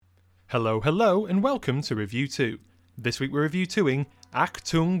Hello, hello, and welcome to Review 2. This week we're Review 2ing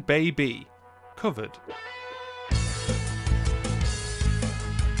Ahk-toong Baby, covered.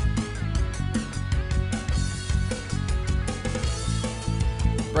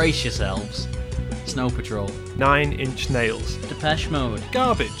 Brace yourselves. Snow Patrol. 9-inch nails. Depeche Mode.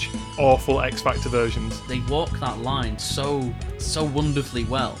 Garbage. Awful X Factor versions. They walk that line so wonderfully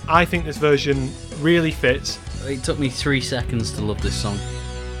well. I think this version really fits. It took me 3 seconds to love this song.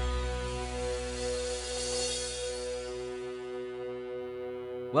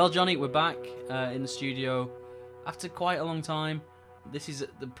 Well, Johnny, we're back in the studio after quite a long time. This is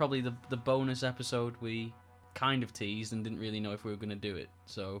probably the bonus episode we kind of teased and didn't really know if we were going to do it.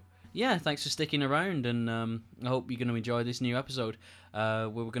 So, yeah, thanks for sticking around, and I hope you're going to enjoy this new episode. Where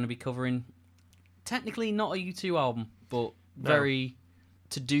we're going to be covering, technically not a U2 album, but very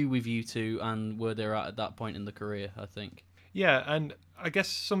to do with U2 and where they're at that point in the career, I think. Yeah, and I guess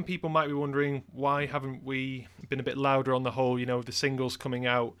some people might be wondering, why haven't we been a bit louder on the whole, the singles coming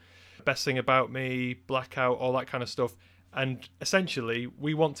out, Best Thing About Me, Blackout, all that kind of stuff. And essentially,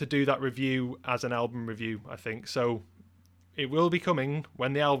 we want to do that review as an album review, I think. So it will be coming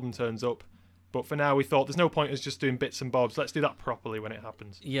when the album turns up. But for now, we thought there's no point us just doing bits and bobs. Let's do that properly when it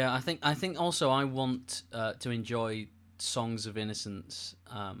happens. Yeah, I think also I want to enjoy Songs of Innocence.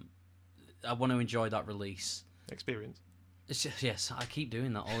 I want to enjoy that release. Experience. It's just, yes, I keep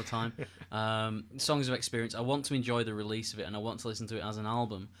doing that all the time. Songs of Experience. I want to enjoy the release of it, and I want to listen to it as an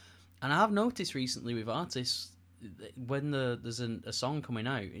album. And I have noticed recently with artists, when there's a song coming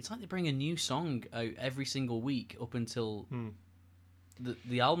out, it's like they bring a new song out every single week up until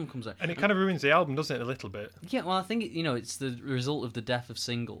the album comes out. And it kind of ruins the album, doesn't it, a little bit? Yeah, well, I think it's the result of the death of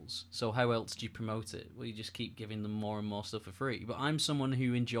singles. So how else do you promote it? Well, you just keep giving them more and more stuff for free. But I'm someone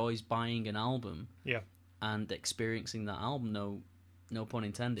who enjoys buying an album. Yeah. And experiencing that album, no pun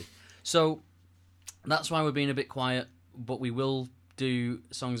intended. So that's why we're being a bit quiet, but we will do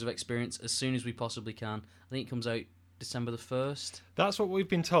Songs of Experience as soon as we possibly can. I think it comes out December the 1st. That's what we've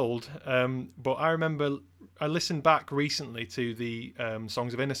been told, but I remember I listened back recently to the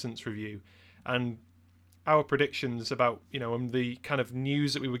Songs of Innocence review, and our predictions about, and the kind of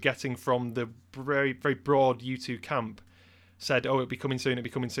news that we were getting from the very, very broad U2 camp said, it'll be coming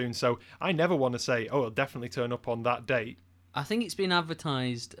soon. So I never want to say, it'll definitely turn up on that date. I think it's been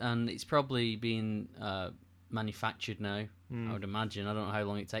advertised, and it's probably been manufactured now, I would imagine. I don't know how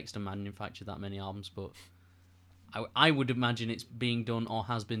long it takes to manufacture that many albums, but I would imagine it's being done or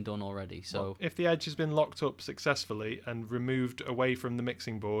has been done already. So well, if the edge has been locked up successfully and removed away from the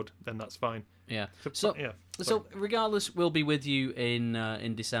mixing board, then that's fine. Yeah. So regardless, we'll be with you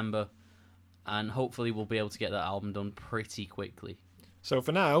in December. And hopefully we'll be able to get that album done pretty quickly. So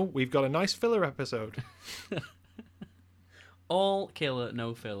for now, we've got a nice filler episode. All killer,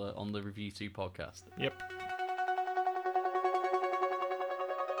 no filler on the Review 2 podcast. Yep.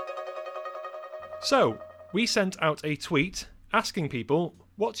 So, we sent out a tweet asking people,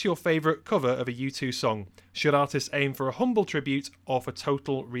 what's your favourite cover of a U2 song? Should artists aim for a humble tribute or for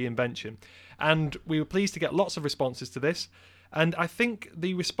total reinvention? And we were pleased to get lots of responses to this. And I think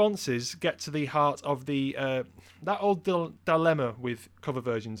the responses get to the heart of the that old dilemma with cover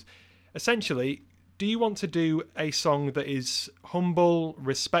versions. Essentially, do you want to do a song that is humble,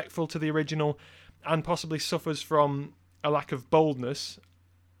 respectful to the original, and possibly suffers from a lack of boldness?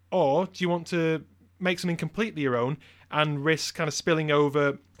 Or do you want to make something completely your own and risk kind of spilling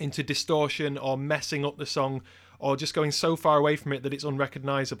over into distortion or messing up the song, or just going so far away from it that it's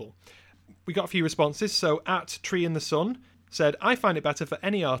unrecognisable? We got a few responses. So at Tree in the Sun said, I find it better for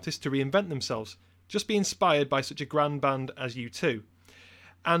any artist to reinvent themselves. Just be inspired by such a grand band as U2.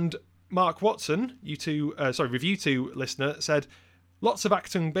 And Mark Watson, Review 2 listener, said, lots of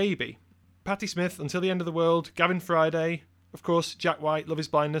Ahk-toong Baby. Patti Smith, Until the End of the World, Gavin Friday, of course, Jack White, Love is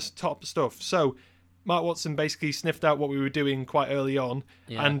Blindness, top stuff. So Mark Watson basically sniffed out what we were doing quite early on,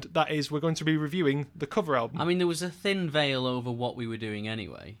 and that is we're going to be reviewing the cover album. I mean, there was a thin veil over what we were doing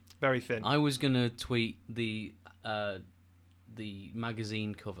anyway. Very thin. I was going to tweet the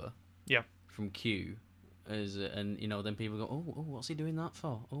magazine cover from Q, and then people go, oh, what's he doing that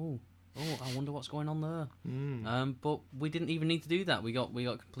for? Oh, I wonder what's going on there. But we didn't even need to do that. We got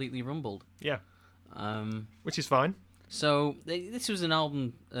completely rumbled. Yeah. Which is fine. So this was an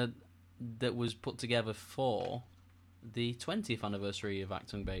album that was put together for the 20th anniversary of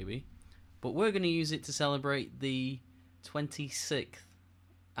Ahk-toong Baby, but we're going to use it to celebrate the 26th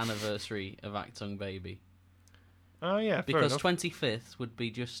anniversry of Ahk-toong Baby. Oh, yeah, because 25th would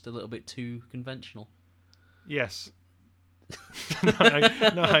be just a little bit too conventional. Yes.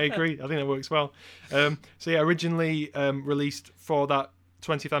 I agree. I think that works well. Originally released for that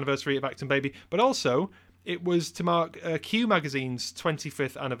 20th anniversary of Ahk-toong Baby, but also it was to mark Q Magazine's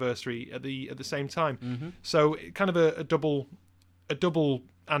 25th anniversary at the same time. Mm-hmm. So kind of a double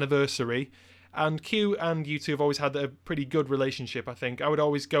anniversary. And Q and U2 have always had a pretty good relationship, I think. I would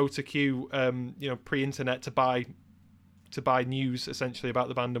always go to Q, pre-internet to buy news essentially about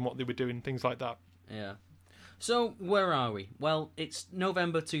the band and what they were doing, things like that. Yeah. So where are we? Well, it's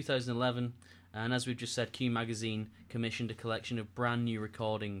November 2011, and as we've just said, Q Magazine commissioned a collection of brand new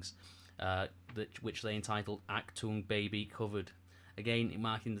recordings, which they entitled Ahk-toong Baby Covered. Again,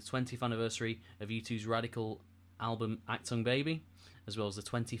 marking the 20th anniversary of U2's radical album Ahk-toong Baby, as well as the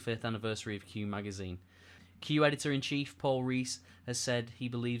 25th anniversary of Q Magazine. Q editor-in-chief Paul Rees has said he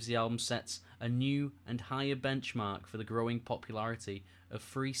believes the album sets a new and higher benchmark for the growing popularity of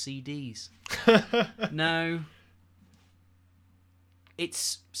free CDs. Now,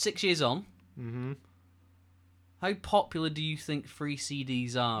 it's 6 years on. Mm-hmm. How popular do you think free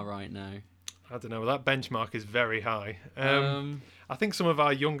CDs are right now? I don't know. That benchmark is very high. I think some of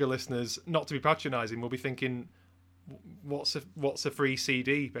our younger listeners, not to be patronising, will be thinking, what's a free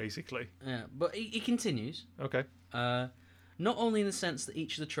CD, basically? Yeah, but he continues. Okay. Not only in the sense that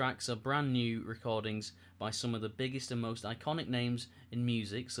each of the tracks are brand new recordings by some of the biggest and most iconic names in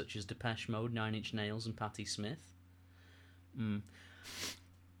music, such as Depeche Mode, Nine Inch Nails, and Patti Smith,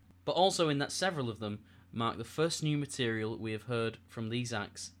 but also in that several of them mark the first new material we have heard from these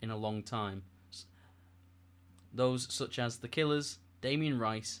acts in a long time. Those such as The Killers, Damien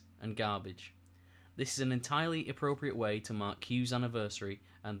Rice, and Garbage. This is an entirely appropriate way to mark Q's anniversary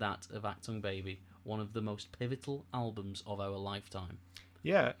and that of Ahk-toong Baby, one of the most pivotal albums of our lifetime.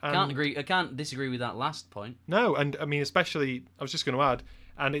 Yeah. I can't disagree with that last point. No, and I mean, especially, I was just going to add,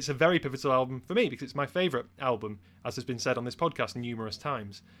 and it's a very pivotal album for me because it's my favourite album, as has been said on this podcast numerous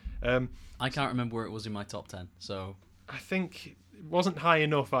times. I can't remember where it was in my top 10, so... I think it wasn't high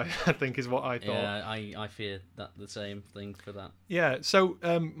enough, I think, is what I thought. Yeah, I fear that the same thing for that. Yeah, so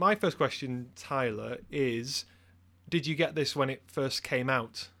my first question, Tyler, is, did you get this when it first came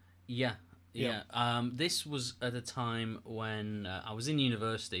out? Yeah. This was at a time when I was in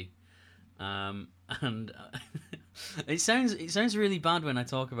university, and it sounds really bad when I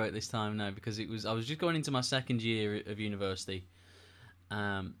talk about this time now because I was just going into my second year of university.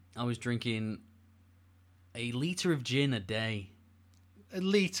 I was drinking a litre of gin a day. A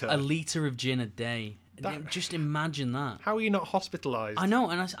litre? A litre of gin a day. Just imagine that. How are you not hospitalised? I know,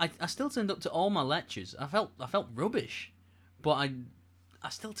 and I still turned up to all my lectures. I felt rubbish, but I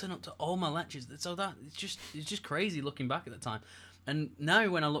still turn up to all my lectures. So that it's just crazy looking back at the time. And now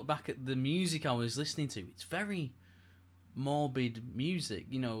when I look back at the music I was listening to, it's very morbid music,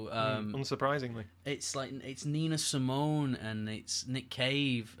 unsurprisingly. It's like it's Nina Simone and it's Nick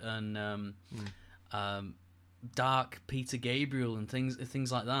Cave and Dark Peter Gabriel and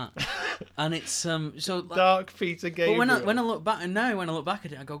things like that. And it's so like, Dark Peter Gabriel. But when I look back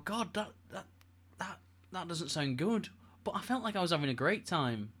at it, I go, God, that doesn't sound good. But I felt like I was having a great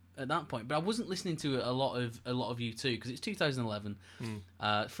time at that point. But I wasn't listening to a lot of U2 because it's 2011.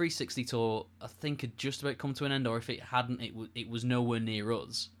 360 tour I think had just about come to an end, or if it hadn't, it was nowhere near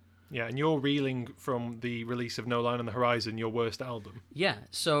us. Yeah, and you're reeling from the release of No Line on the Horizon, your worst album. Yeah,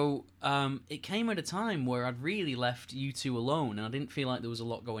 so it came at a time where I'd really left U2 alone, and I didn't feel like there was a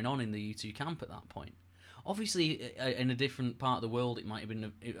lot going on in the U2 camp at that point. Obviously, in a different part of the world, it might have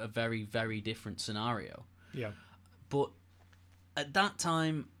been a very, very different scenario. Yeah. But at that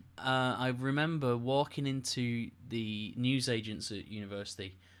time, I remember walking into the newsagents at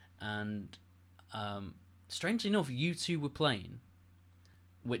university, and strangely enough, U2 were playing,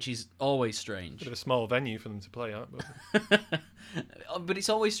 which is always strange. Bit of a small venue for them to play at. But, but it's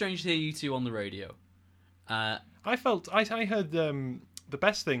always strange to hear U2 on the radio. I heard The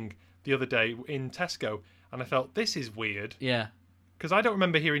Best Thing the other day in Tesco, and I felt, this is weird. Yeah. Because I don't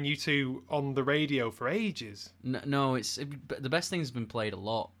remember hearing U2 on the radio for ages. No, The Best Thing's been played a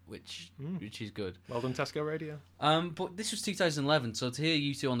lot, which is good. Well done, Tesco Radio. But this was 2011, so to hear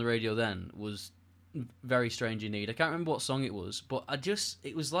U2 on the radio then was very strange indeed. I can't remember what song it was, but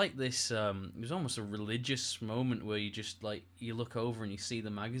it was like this, it was almost a religious moment where you just, like, you look over and you see the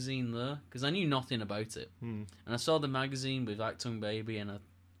magazine there, because I knew nothing about it. And I saw the magazine with Ahk-toong Baby, and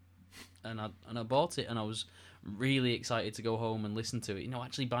I bought it, and I was really excited to go home and listen to it.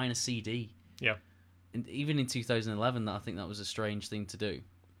 Actually buying a CD. Yeah. And even in 2011, I think that was a strange thing to do.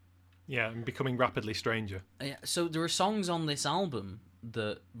 Yeah, and becoming rapidly stranger. Yeah, so there are songs on this album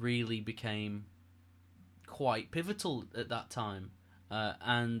that really became quite pivotal at that time,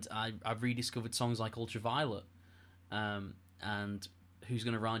 and I've rediscovered songs like Ultraviolet and Who's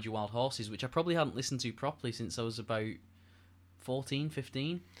Gonna Ride Your Wild Horses, which I probably hadn't listened to properly since I was about 14,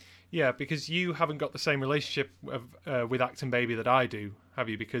 15. Yeah, because you haven't got the same relationship with Acton Baby that I do, have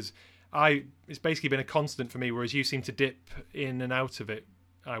you? Because it's basically been a constant for me, whereas you seem to dip in and out of it,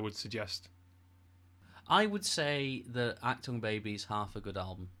 I would suggest. I would say that Ahk-toong Baby is half a good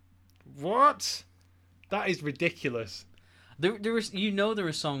album. What? That is ridiculous. There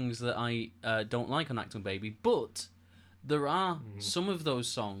are songs that I don't like on Ahk-toong Baby, but there are some of those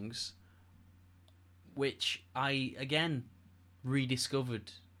songs which I, again,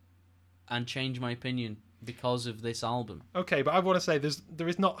 rediscovered and changed my opinion because of this album. Okay, but I want to say there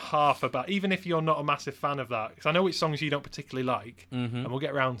is not half a bad, even if you're not a massive fan of that, because I know which songs you don't particularly like, and we'll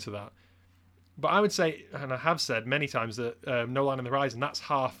get around to that. But I would say, and I have said many times, that No Line on the Horizon, that's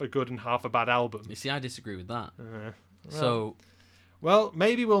half a good and half a bad album. You see, I disagree with that. Well,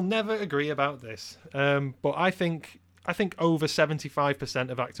 maybe we'll never agree about this. But I think over 75%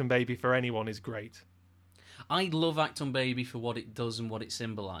 of Acton Baby for anyone is great. I love Ahk-toong Baby for what it does and what it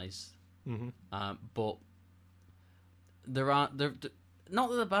symbolises. But they're not that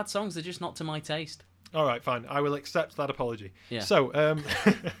they're bad songs, they're just not to my taste. All right, fine. I will accept that apology. Yeah. So,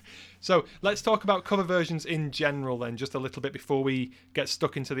 so let's talk about cover versions in general then, just a little bit before we get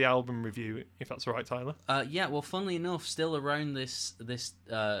stuck into the album review, if that's all right, Tyler. Yeah. Well, funnily enough, still around this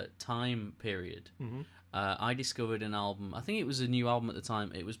time period, I discovered an album. I think it was a new album at the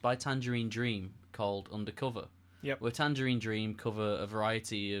time. It was by Tangerine Dream called Undercover. Yep. Where Tangerine Dream cover a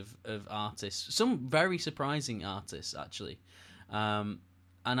variety of artists, some very surprising artists actually.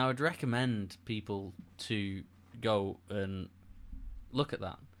 And I would recommend people to go and look at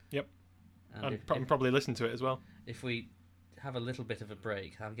that. Yep. And probably listen to it as well. If we have a little bit of a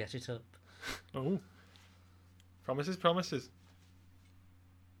break, I'll get it up. Oh. Promises.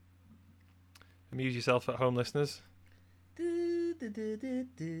 Amuse yourself at home, listeners. That's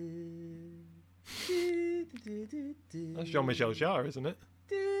Jean-Michel Jarre, isn't it?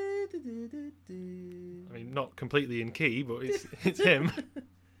 I mean, not completely in key, but it's him.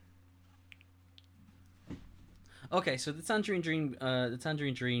 Okay, so the Tangerine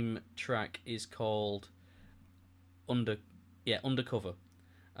Dream track is called Undercover,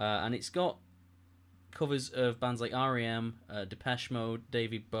 and it's got covers of bands like R.E.M., Depeche Mode,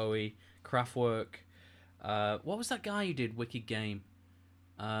 David Bowie, Kraftwerk. What was that guy who did Wicked Game?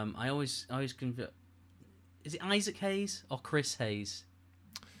 I always is it Isaac Hayes or Chris Hayes?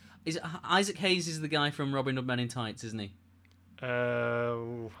 Is it Isaac Hayes is the guy from Robin Hood Men in Tights, isn't he?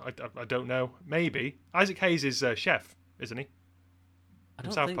 I don't know. Maybe Isaac Hayes is chef, isn't he? I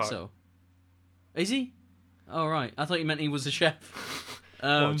don't think so. Is he? Oh right, I thought you meant he was a chef.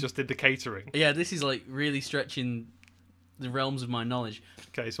 Just did the catering. Yeah, this is like really stretching the realms of my knowledge.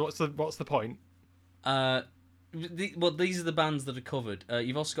 Okay, so what's the point? Well, these are the bands that are covered.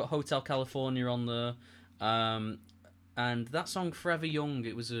 You've also got Hotel California on there, and that song "Forever Young."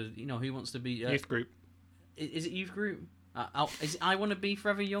 It was Who Wants to Be Youth Group. Is it Youth Group? Is it I Want to Be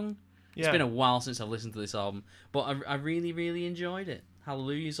Forever Young? Yeah. It's been a while since I've listened to this album, but I really, really enjoyed it.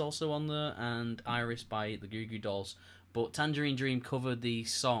 Hallelujah's also on there, and Iris by the Goo Goo Dolls. But Tangerine Dream covered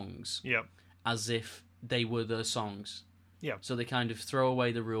these songs as if they were the songs. Yeah. So they kind of throw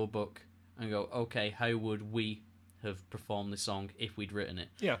away the rule book and go, okay, how would we have performed this song if we'd written it?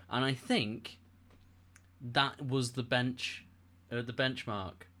 Yeah. And I think that was the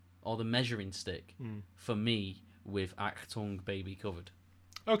benchmark or the measuring stick for me with Ahk-toong Baby covered.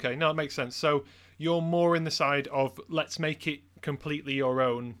 Okay, no, it makes sense. So you're more in the side of let's make it completely your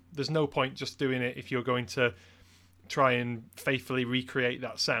own. There's no point just doing it if you're going to try and faithfully recreate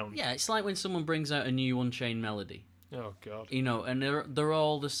that sound. Yeah, it's like when someone brings out a new Unchained Melody. Oh God. And they're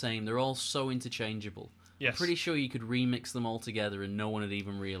all the same. They're all so interchangeable. Yes. I'm pretty sure you could remix them all together and no one would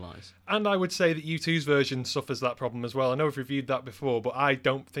even realise. And I would say that U2's version suffers that problem as well. I know we've reviewed that before, but I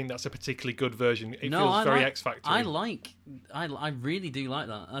don't think that's a particularly good version. It feels very X-Factor. I really do like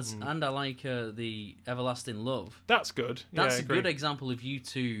that. And I like the Everlasting Love. That's good. That's a good example of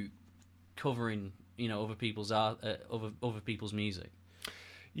U2 covering, other people's art, other people's music.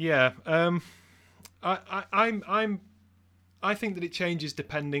 Yeah. I think that it changes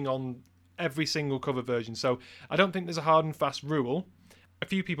depending on every single cover version. So I don't think there's a hard and fast rule. A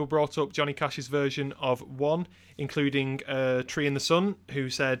few people brought up Johnny Cash's version of One, including Tree in the Sun, who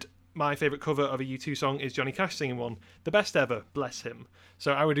said, my favourite cover of a U2 song is Johnny Cash singing One. The best ever, bless him.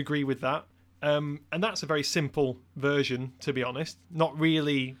 So I would agree with that. And that's a very simple version, to be honest. Not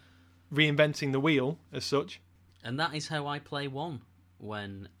really reinventing the wheel as such. And that is how I play One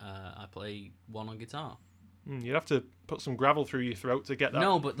when I play One on guitar. You'd have to put some gravel through your throat to get that.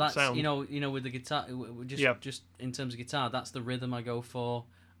 No, but that's sound. With the guitar, just in terms of guitar, that's the rhythm I go for.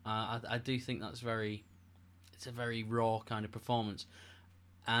 I do think that's very it's a very raw kind of performance.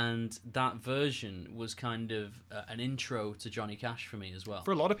 And that version was kind of an intro to Johnny Cash for me as well.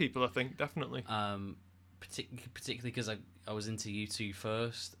 For a lot of people, I think, definitely. Particularly because I was into U2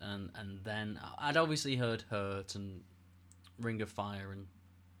 first, and then I'd obviously heard Hurt and Ring of Fire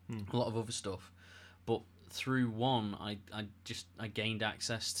and a lot of other stuff. But through One, I gained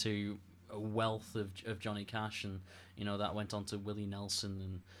access to a wealth of Johnny Cash, and that went on to Willie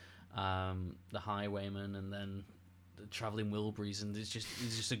Nelson and The Highwaymen, and then Traveling Wilburys, and it's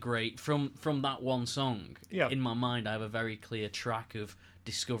just a great from that one song. Yeah. In my mind, I have a very clear track of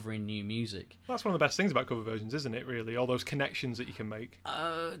discovering new music. That's one of the best things about cover versions, isn't it? Really, all those connections that you can make.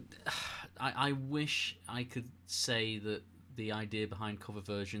 I wish I could say that the idea behind cover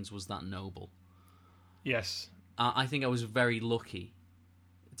versions was that noble. Yes, I think I was very lucky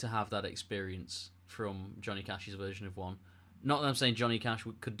to have that experience from Johnny Cash's version of One. Not that I'm saying Johnny Cash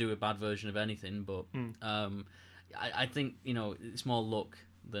could do a bad version of anything, but I think it's more luck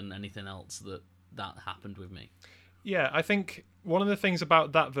than anything else that happened with me. Yeah, I think one of the things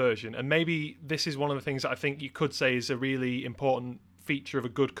about that version, and maybe this is one of the things that I think you could say is a really important feature of a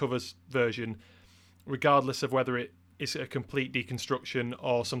good covers version, regardless of whether it is a complete deconstruction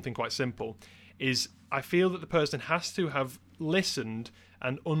or something quite simple, is I feel that the person has to have listened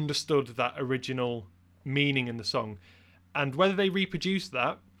and understood that original meaning in the song. And whether they reproduce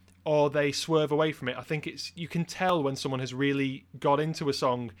that or they swerve away from it, I think you can tell when someone has really got into a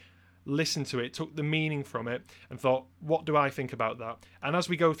song, listened to it, took the meaning from it, and thought, what do I think about that? And as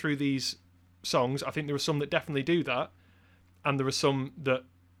we go through these songs, I think there are some that definitely do that, and there are some that,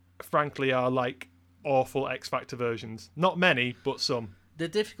 frankly, are like awful X Factor versions. Not many, but some. The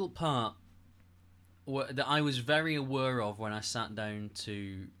difficult part that I was very aware of when I sat down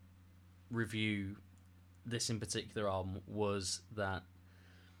to review this in particular album was that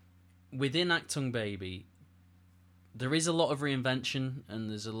within Ahk-toong Baby, there is a lot of reinvention and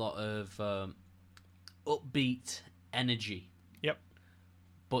there's a lot of upbeat energy. Yep.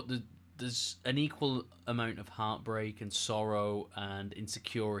 But there's an equal amount of heartbreak and sorrow and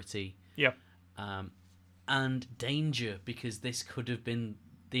insecurity. Yep. And danger, because this could have been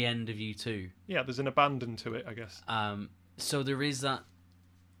the end of U2. Yeah, there's an abandon to it, I guess. So there is that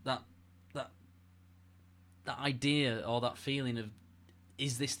idea or that feeling of,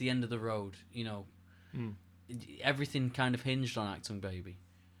 is this the end of the road? Everything kind of hinged on Ahk-toong Baby.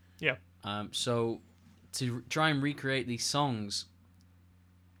 Yeah. So to try and recreate these songs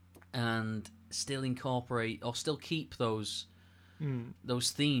and still incorporate or still keep those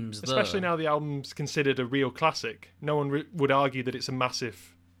themes, especially now the album's considered a real classic. No one would argue that it's a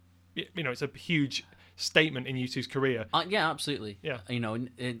massive, it's a huge statement in U2's career. Yeah, absolutely. Yeah.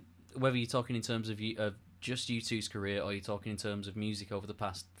 Whether you're talking in terms of just U2's career or you're talking in terms of music over the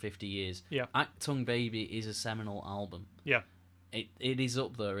past 50 years, yeah, Ahk-toong Baby is a seminal album. Yeah. It is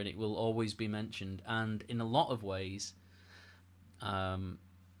up there and it will always be mentioned. And in a lot of ways, I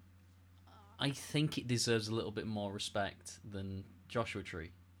think it deserves a little bit more respect than Joshua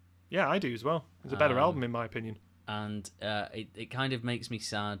Tree. Yeah, I do as well. It's a better album in my opinion. And it kind of makes me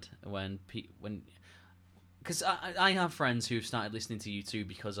sad when because I have friends who've started listening to U2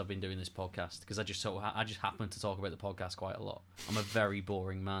 because I've been doing this podcast, because I just happen to talk about the podcast quite a lot. I'm a very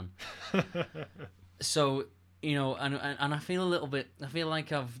boring man. So, and I feel I feel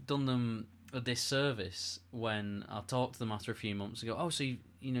like I've done them a disservice when I talk to them after a few months and go, oh, so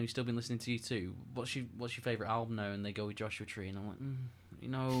you've still been listening to U2? What's your favourite album now? And they go with Joshua Tree, and I'm like,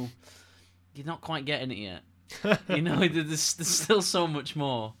 you're not quite getting it yet. There's still so much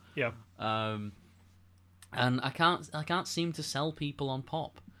more. Yeah. And I can't seem to sell people on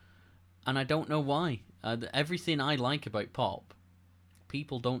pop, and I don't know why. Everything I like about pop,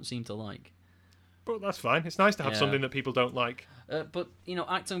 people don't seem to like. But that's fine. It's nice to have something that people don't like. But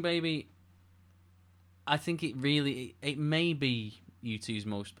Ahk-toong Baby, I think it may be U2's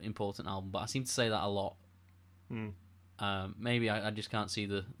most important album, but I seem to say that a lot. Maybe I just can't see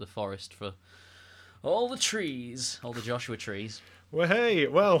the forest for all the trees, all the Joshua trees. Well, hey,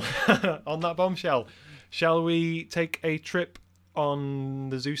 on that bombshell, shall we take a trip on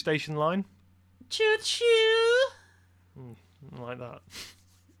the Zoo Station line? Choo-choo! Like that.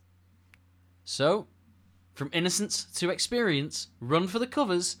 So, from innocence to experience, run for the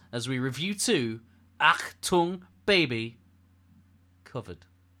covers as we review Ahk-toong Baby covered.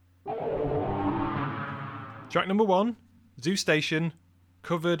 Track number 1, Zoo Station,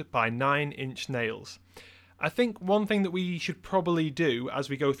 covered by 9 Inch Nails. I think one thing that we should probably do as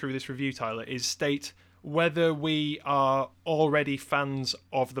we go through this review, Tyler, is state whether we are already fans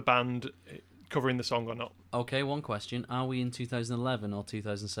of the band covering the song or not. Okay, one question. Are we in 2011 or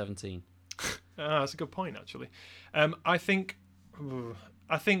 2017? That's a good point, actually. I think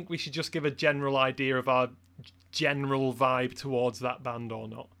we should just give a general idea of our general vibe towards that band or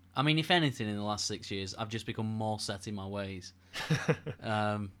not. I mean, if anything, in the last 6 years, I've just become more set in my ways.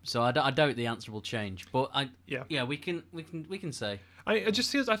 So I doubt the answer will change. But we can say. I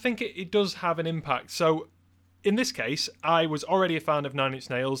think it does have an impact. So in this case, I was already a fan of Nine Inch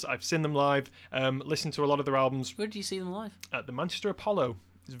Nails. I've seen them live, listened to a lot of their albums. Where did you see them live? At the Manchester Apollo.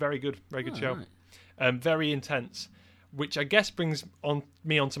 It's very good show. Right. Very intense, which I guess brings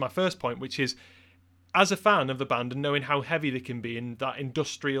me on to my first point, which is, as a fan of the band and knowing how heavy they can be and that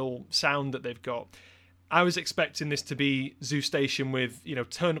industrial sound that they've got, I was expecting this to be Zoo Station with,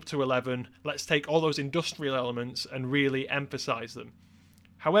 turn up to 11, let's take all those industrial elements and really emphasise them.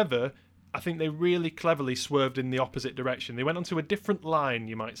 However, I think they really cleverly swerved in the opposite direction. They went onto a different line,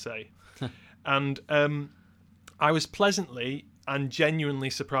 you might say. And I was pleasantly and genuinely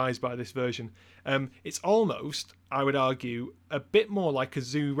surprised by this version. It's almost, I would argue, a bit more like a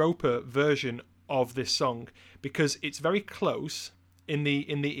Zoo Roper version of this song, because it's very close in the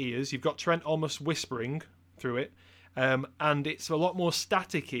ears. You've got Trent almost whispering through it, and it's a lot more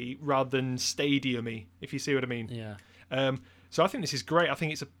staticky rather than stadium-y, if you see what I mean. Yeah. So I think this is great. I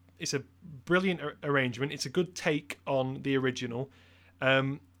think it's a brilliant arrangement. It's a good take on the original,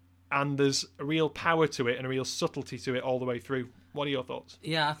 and there's a real power to it and a real subtlety to it all the way through. What are your thoughts?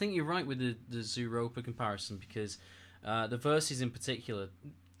 Yeah, I think you're right with the Zoo Roper comparison, because the verses in particular,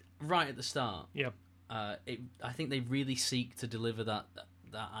 right at the start, I think they really seek to deliver that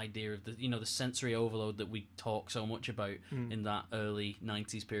idea of the sensory overload that we talk so much about in that early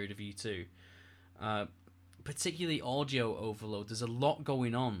 90s period of U2. Particularly audio overload. There's a lot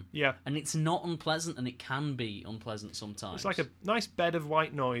going on. Yeah. And it's not unpleasant, and it can be unpleasant sometimes. It's like a nice bed of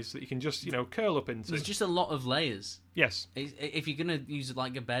white noise that you can just, curl up into. There's just a lot of layers. Yes. If you're going to use it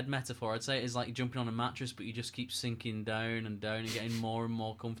like a bed metaphor, I'd say it's like jumping on a mattress, but you just keep sinking down and down and getting more and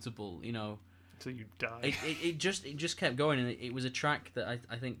more comfortable, Until you die. It just kept going, and it was a track that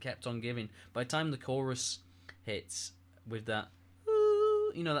I think kept on giving. By the time the chorus hits with that,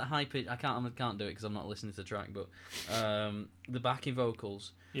 that high pitch, I can't do it because I'm not listening to the track, but the backing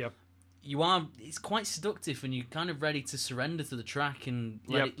vocals, it's quite seductive, and you're kind of ready to surrender to the track and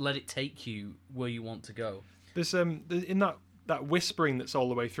let it take you where you want to go. There's in that whispering that's all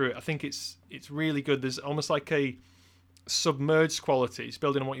the way through it, I think it's really good. There's almost like a submerged qualities,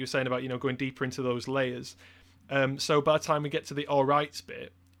 building on what you were saying about going deeper into those layers. So by the time we get to the all rights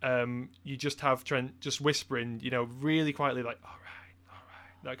bit, you just have Trent just whispering, really quietly, like all right,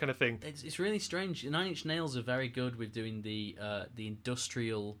 that kind of thing. It's really strange. Nine Inch Nails are very good with doing the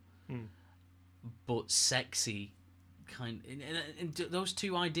industrial but sexy kind. And those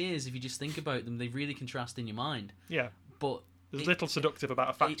two ideas, if you just think about them, they really contrast in your mind. Yeah, but there's little seductive about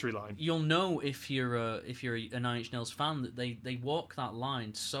a factory line. You'll know if you're a Nine Inch Nails fan that they walk that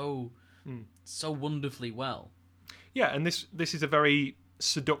line so wonderfully well. Yeah, and this is a very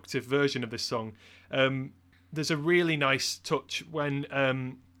seductive version of this song. There's a really nice touch when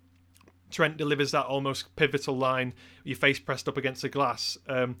Trent delivers that almost pivotal line, your face pressed up against the glass,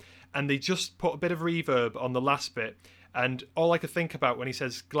 and they just put a bit of reverb on the last bit. And all I could think about when he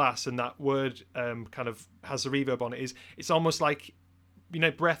says glass and that word kind of has the reverb on it is it's almost like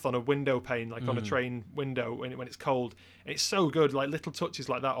breath on a window pane, like on a train window when it's cold. And it's so good, like little touches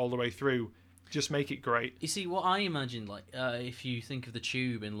like that all the way through just make it great. You see, what I imagine, like if you think of the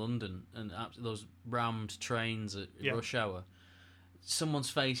Tube in London and those rammed trains at rush hour, someone's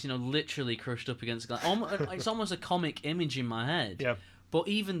face, literally crushed up against glass. It's almost a comic image in my head. Yeah. But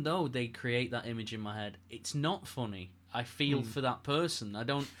even though they create that image in my head, it's not funny. I feel for that person.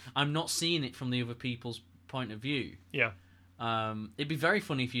 I'm not seeing it from the other people's point of view. Yeah. It'd be very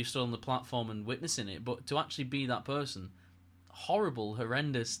funny if you stood on the platform and witnessing it, but to actually be that person, horrible,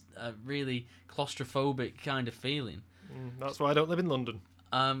 horrendous, really claustrophobic kind of feeling. That's why I don't live in London.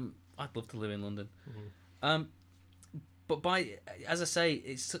 I'd love to live in London. But as I say,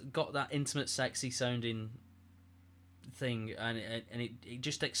 it's got that intimate, sexy sounding thing, and it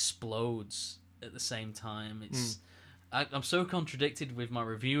just explodes at the same time. I'm so contradicted with my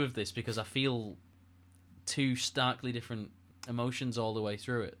review of this because I feel two starkly different emotions all the way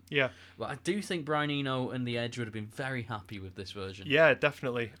through it. Yeah. But I do think Brian Eno and The Edge would have been very happy with this version. Yeah,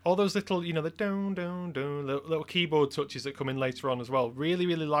 definitely. All those little, the down, down, down, little keyboard touches that come in later on as well. Really,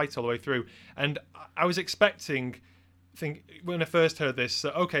 really light all the way through. And I was expecting, when I first heard this,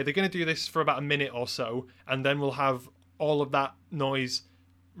 okay, they're going to do this for about a minute or so, and then we'll have all of that noise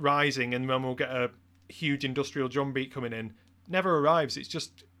rising, and then we'll get a huge industrial drum beat coming in. Never arrives. It's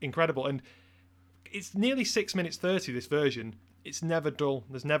just incredible. And it's nearly 6 minutes 30, this version, it's never dull.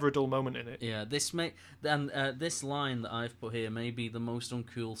 There's never a dull moment in it. Yeah, this line that I've put here may be the most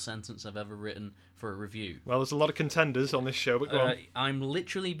uncool sentence I've ever written for a review. Well, there's a lot of contenders on this show, but go on. I'm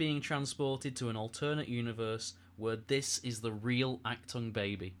literally being transported to an alternate universe where this is the real Ahk-toong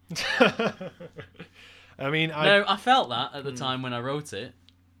baby. I mean, I felt that at the time when I wrote it,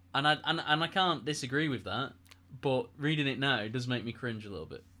 and I can't disagree with that. But reading it now does make me cringe a little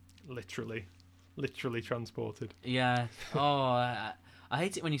bit. Literally transported. Yeah. Oh, I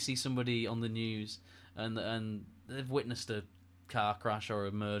hate it when you see somebody on the news and they've witnessed a car crash or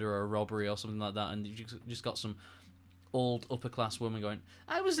a murder or a robbery or something like that, and you've just got some old upper class woman going,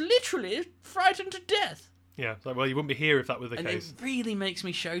 "I was literally frightened to death." Yeah. It's like, well, you wouldn't be here if that were the case. It really makes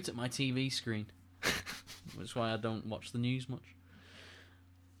me shout at my TV screen. That's why I don't watch the news much.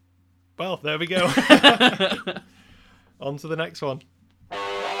 Well, there we go. On to the next one.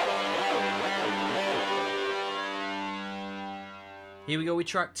 Here we go with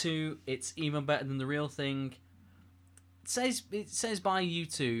track 2. It's even better than the real thing. It says by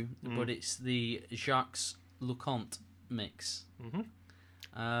U2, but it's the Jacques Leconte mix.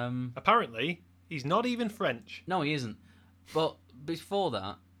 Mm-hmm. Apparently, he's not even French. No, he isn't. But before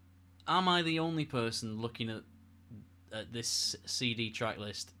that, am I the only person looking at this CD track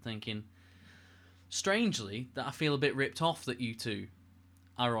list thinking, strangely, that I feel a bit ripped off that U2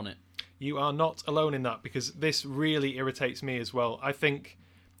 are on it? You are not alone in that, because this really irritates me as well. I think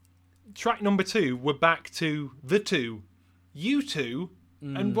track number 2, we're back to the 2. U2,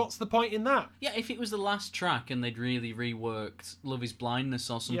 and what's the point in that? Yeah, if it was the last track and they'd really reworked Love Is Blindness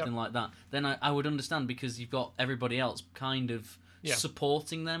or something like that, then I would understand, because you've got everybody else kind of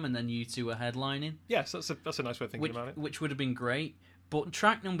supporting them, and then U2 are headlining. Yes, that's a nice way of thinking about it. Which would have been great. But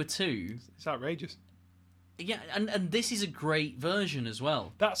track number 2... It's outrageous. Yeah, and this is a great version as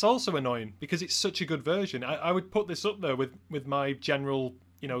well. That's also annoying, because it's such a good version. I would put this up there with my general,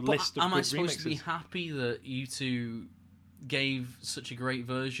 list of am good I supposed remixes. to be happy that U2 gave such a great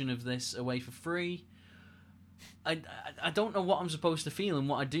version of this away for free? I don't know what I'm supposed to feel, and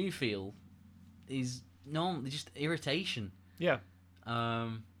what I do feel is just irritation. Yeah. I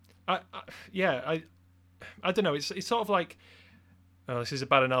don't know. It's sort of like, oh, this is a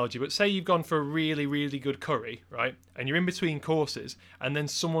bad analogy, but say you've gone for a really, really good curry, right? And you're in between courses, and then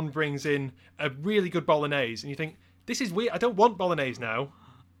someone brings in a really good bolognese, and you think, this is weird. I don't want bolognese now.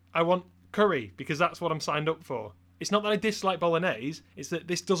 I want curry, because that's what I'm signed up for. It's not that I dislike bolognese. It's that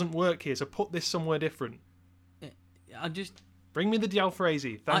this doesn't work here, so put this somewhere different. Bring me the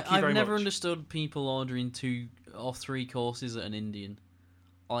Jalfrezi. Thank you very much. I've never understood people ordering 2 or 3 courses at an Indian.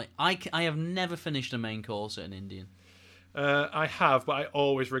 I have never finished a main course at an Indian. I have, but I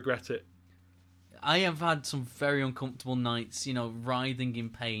always regret it. I have had some very uncomfortable nights, writhing in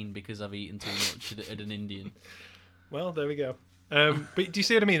pain because I've eaten too much at an Indian. Well, there we go. But do you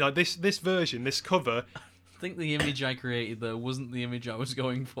see what I mean? Like this version, this cover... I think the image I created there wasn't the image I was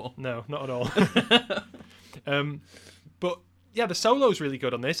going for. No, not at all. But yeah, the solo's really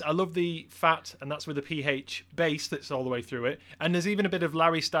good on this. I love the fat, and that's with the PH bass that's all the way through it. And there's even a bit of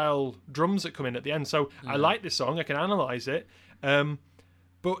Larry-style drums that come in at the end. So I like this song. I can analyse it.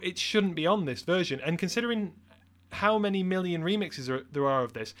 But it shouldn't be on this version. And considering how many million remixes there are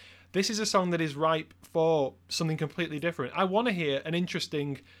of this, this is a song that is ripe for something completely different. I want to hear an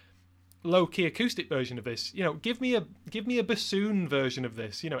interesting low-key acoustic version of this. Give me a bassoon version of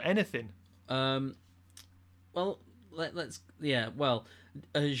this. Anything. Well...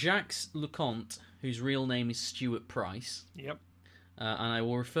 Jacques Leconte, whose real name is Stuart Price. Yep. And I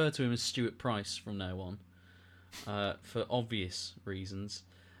will refer to him as Stuart Price from now on, for obvious reasons.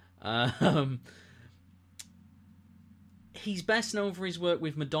 He's best known for his work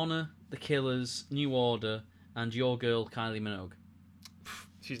with Madonna, The Killers, New Order, and your girl Kylie Minogue.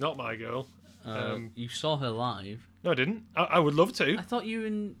 She's not my girl. You saw her live. No, I didn't. I would love to. I thought you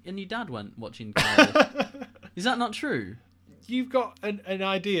and your dad went watching Kylie. Is that not true? You've got an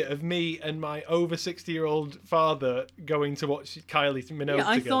idea of me and my over 60-year-old father going to watch Kylie Minogue together.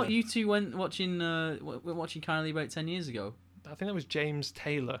 I thought you two went watching Kylie about 10 years ago. I think that was James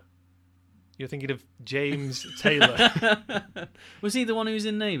Taylor. You're thinking of James Taylor. Was he the one who was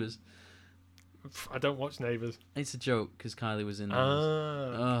in Neighbours? I don't watch Neighbours. It's a joke, because Kylie was in Neighbours.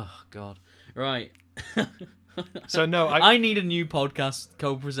 Oh, God. Right. So no, I need a new podcast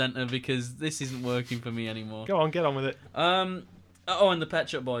co-presenter, because this isn't working for me anymore. Go on, get on with it. And the Pet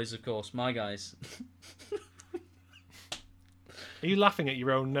Shop Boys, of course, my guys. Are you laughing at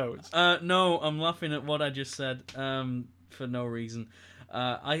your own notes? No, I'm laughing at what I just said for no reason.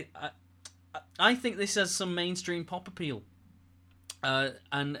 I think this has some mainstream pop appeal.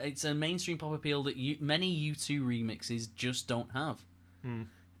 And it's a mainstream pop appeal that many U2 remixes just don't have.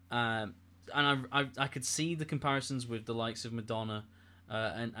 And I could see the comparisons with the likes of Madonna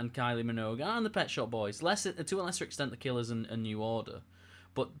and Kylie Minogue and the Pet Shop Boys, to a lesser extent the Killers and New Order,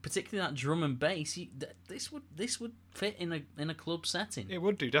 but particularly that drum and bass. This would fit in a club setting. It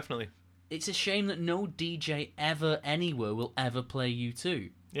would do, definitely. It's a shame that no DJ ever anywhere will ever play U2.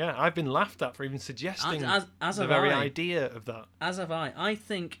 Yeah, I've been laughed at for even suggesting as the very idea of that. As have I. I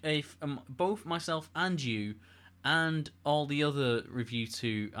think if both myself and you and all the other Review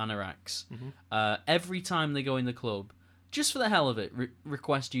 2 anoraks, every time they go in the club, just for the hell of it,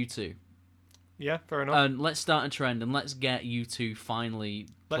 request U2. Yeah, fair enough. And let's start a trend, and let's get U2 finally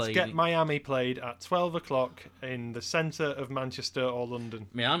played. Let's get Miami played at 12 o'clock in the centre of Manchester or London.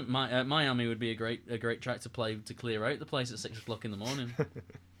 Yeah, Miami would be a great track to play to clear out the place at 6 o'clock in the morning.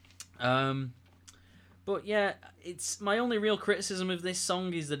 But yeah, it's my only real criticism of this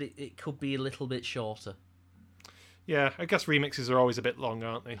song is that it could be a little bit shorter. Yeah, I guess remixes are always a bit long,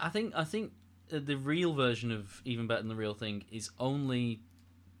 aren't they? I think the real version of Even Better Than the Real Thing is only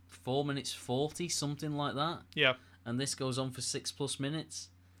 4 minutes 40, something like that. Yeah. And this goes on for 6+ minutes.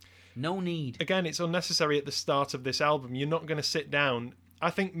 No need. Again, it's unnecessary at the start of this album. You're not going to sit down. I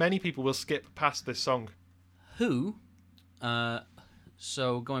think many people will skip past this song. Who?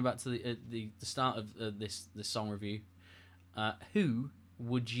 So going back to the start of this song review, who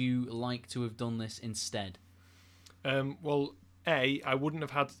would you like to have done this instead? Well, I wouldn't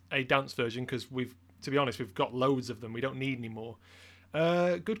have had a dance version because to be honest, we've got loads of them. We don't need any more.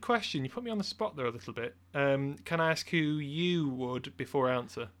 Good question. You put me on the spot there a little bit. Can I ask who you would before I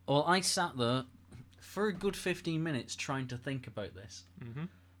answer? Well, I sat there for a good 15 minutes trying to think about this. Mm-hmm.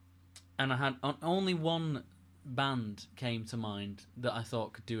 And I had only one band came to mind that I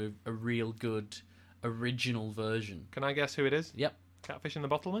thought could do a real good original version. Can I guess who it is? Yep. Catfish and the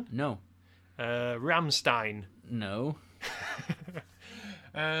Bottlemen? No. Rammstein? No.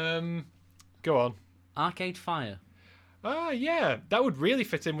 Go on. Arcade Fire. Yeah, that would really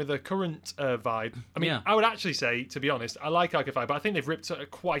fit in with the current vibe. I mean, Yeah. I would actually say, to be honest, I like Arcade Fire, but I think they've ripped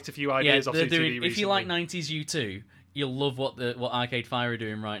quite a few ideas off CTV recently. If you like 90s U2, you'll love what Arcade Fire are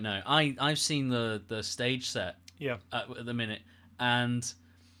doing right now. I've seen the stage set at the minute, and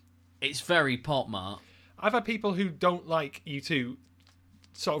it's very pop mart. I've had people who don't like U2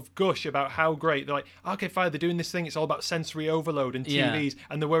 sort of gush about how great they're like, Arcade Fire, they're doing this thing, it's all about sensory overload and TVs,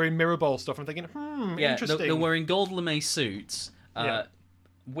 and they're wearing mirror ball stuff. I'm thinking, interesting. They're wearing gold lame suits.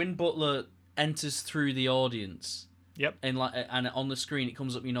 Win Butler enters through the audience. Yep. And on the screen it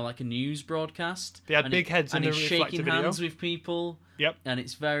comes up, like a news broadcast. They had big heads in the reflective video. And he's shaking hands with people. Yep. And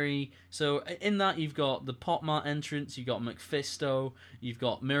it's very... So in that you've got the Pop Mart entrance, you've got Mephisto, you've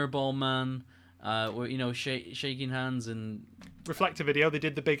got Mirrorball Man, shaking hands and... Reflective video, they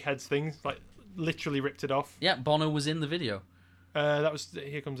did the big heads thing, like literally ripped it off. Yeah, Bono was in the video. That was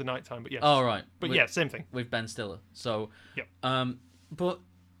Here Comes the Nighttime, but yes. Oh, right. But same thing. With Ben Stiller. So... Yep. But,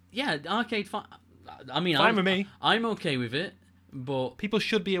 yeah, Arcade Fire... I mean, Fine with me. I'm okay with it, but... People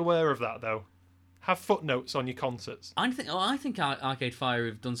should be aware of that, though. Have footnotes on your concerts. I think Arcade Fire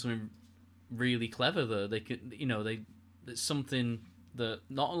have done something really clever there. They could, it's something that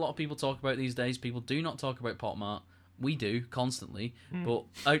not a lot of people talk about these days. People do not talk about Pop Mart. We do constantly, but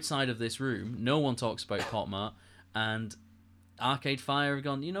outside of this room, no one talks about Pop Mart. And Arcade Fire have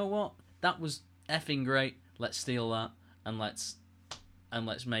gone, you know what? That was effing great. Let's steal that and let's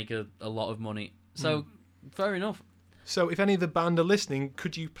make a lot of money. So fair enough. So if any of the band are listening,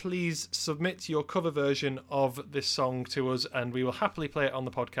 could you please submit your cover version of this song to us, and we will happily play it on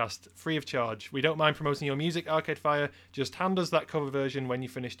the podcast free of charge. We don't mind promoting your music, Arcade Fire. Just hand us that cover version when you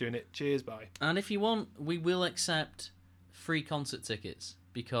finish doing it. Cheers, bye. And if you want, we will accept free concert tickets,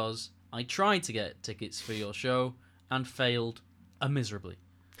 because I tried to get tickets for your show and failed miserably.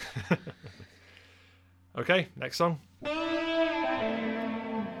 Okay, next song.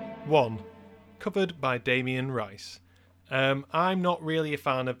 1. Covered by Damien Rice. I'm not really a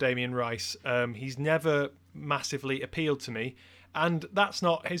fan of Damien Rice. He's never massively appealed to me, and that's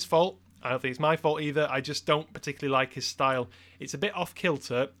not his fault. I don't think it's my fault either. I just don't particularly like his style. It's a bit off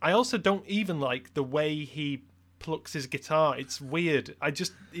kilter. I also don't even like the way he plucks his guitar. It's weird. I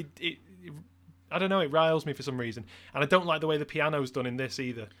don't know, it riles me for some reason. And I don't like the way the piano's done in this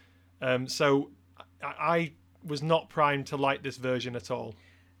either. So I was not primed to like this version at all.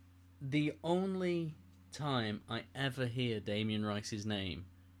 The only time I ever hear Damien Rice's name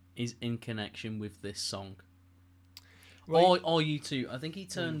is in connection with this song. Well, or U2. I think he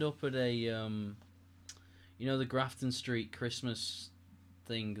turned up at a, the Grafton Street Christmas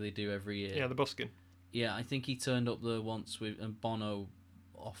thing they do every year. Yeah, the busking. Yeah, I think he turned up there once with, and Bono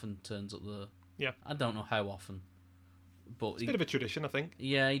often turns up there. Yeah. I don't know how often, but It's a bit of a tradition, I think.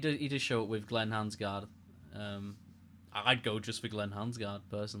 Yeah, he does show up with Glenn Hansgard. I'd go just for Glenn Hansgard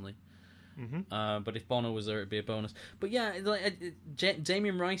personally. Mm-hmm. But if Bono was there, it'd be a bonus. But yeah,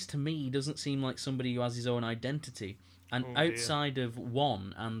 Damien Rice to me doesn't seem like somebody who has his own identity. And outside of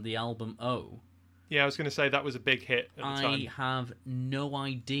One and the album O, yeah, I was going to say that was a big hit at the time. I have no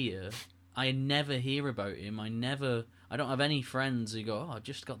idea. I never hear about him. I don't have any friends who go, "Oh, I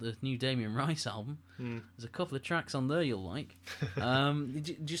just got the new Damien Rice album. There's a couple of tracks on there you'll like."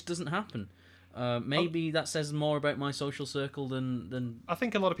 It just doesn't happen. Maybe that says more about my social circle than. I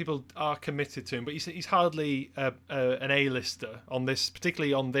think a lot of people are committed to him, but he's hardly an A-lister on this,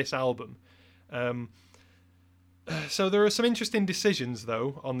 particularly on this album. So there are some interesting decisions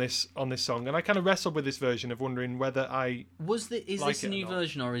though on this song, and I kind of wrestled with this version of wondering whether is this a new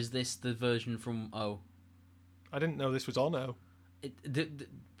version or is this the version from O? I didn't know this was on O.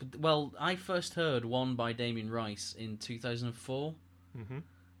 Well, I first heard One by Damien Rice in 2004.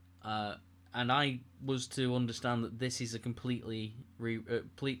 And I was to understand that this is a completely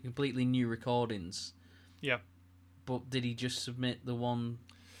new recordings. Yeah. But did he just submit the one?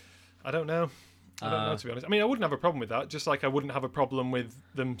 I don't know. To be honest. I mean, I wouldn't have a problem with that, just like I wouldn't have a problem with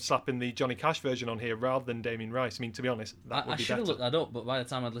them slapping the Johnny Cash version on here rather than Damien Rice. I mean, to be honest, that would be better. I should have looked that up, but by the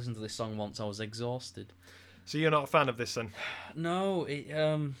time I'd listened to this song once, I was exhausted. So you're not a fan of this, then? No, it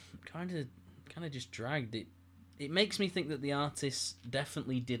kind of just dragged it. It makes me think that the artists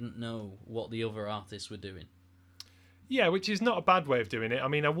definitely didn't know what the other artists were doing. Yeah, which is not a bad way of doing it. I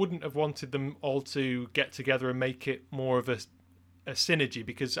mean, I wouldn't have wanted them all to get together and make it more of a synergy,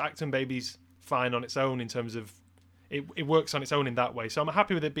 because Ahk-toong Baby's fine on its own in terms of it works on its own in that way. So I'm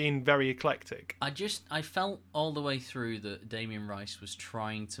happy with it being very eclectic. I felt all the way through that Damien Rice was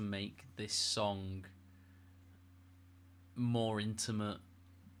trying to make this song more intimate,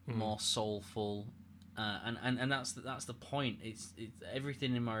 more soulful. And that's the point. It's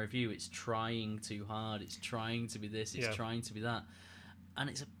everything in my review. It's trying too hard. It's trying to be this. It's trying to be that. And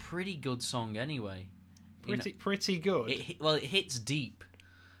it's a pretty good song anyway. Pretty good. It hits deep.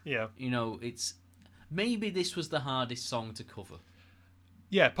 Yeah. It's maybe this was the hardest song to cover.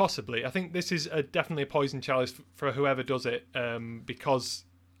 Yeah, possibly. I think this is definitely a poison chalice for whoever does it, because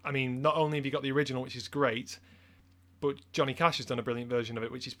I mean, not only have you got the original, which is great, but Johnny Cash has done a brilliant version of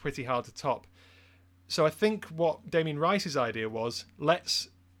it, which is pretty hard to top. So I think what Damien Rice's idea was, let's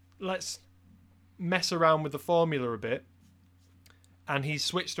mess around with the formula a bit, and he's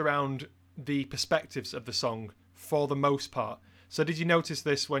switched around the perspectives of the song for the most part. So did you notice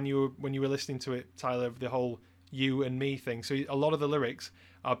this when you were listening to it, Tyler, the whole you and me thing? So a lot of the lyrics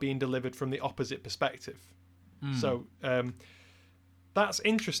are being delivered from the opposite perspective. So that's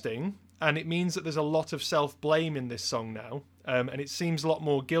interesting, and it means that there's a lot of self-blame in this song now, and it seems a lot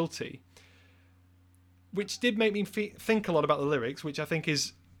more guilty, which did make me think a lot about the lyrics, which I think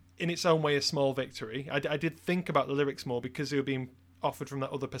is in its own way a small victory. I did think about the lyrics more because they were being offered from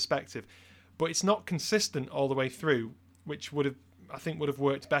that other perspective, but it's not consistent all the way through, which would have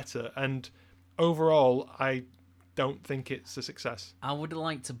worked better. And overall, I don't think it's a success. I would have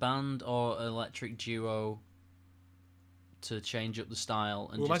liked a band or electric duo to change up the style.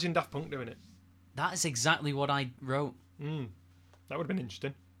 And imagine Daft Punk doing it. That is exactly what I wrote. That would have been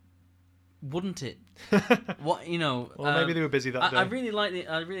interesting, wouldn't it? What Well, maybe they were busy that day. I really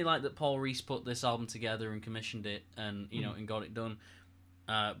like that Paul Rees put this album together and commissioned it, and and got it done.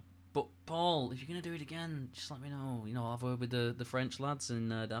 But Paul, if you're gonna do it again, just let me know. I'll have a word with the French lads in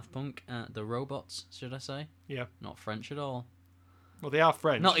Daft Punk, the robots, should I say? Yeah. Not French at all. Well, they are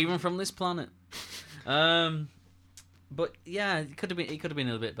French. Not even from this planet. But yeah, it could have been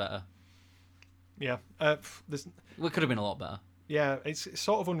a little bit better. Yeah. It could have been a lot better. Yeah, it's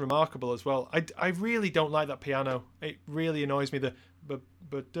sort of unremarkable as well. I really don't like that piano. It really annoys me.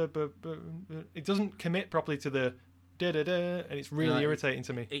 It doesn't commit properly to the da-da-da, and it's really irritating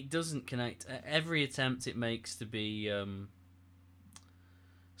to me. It doesn't connect. Every attempt it makes to be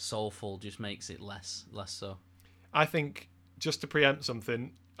soulful just makes it less so. I think, just to preempt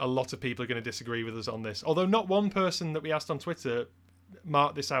something, a lot of people are going to disagree with us on this. Although not one person that we asked on Twitter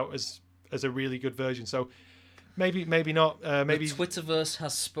marked this out as a really good version. So maybe not. Maybe the Twitterverse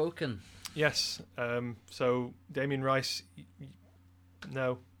has spoken. Yes. So Damien Rice,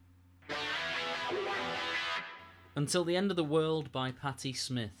 no. Until the End of the World by Patti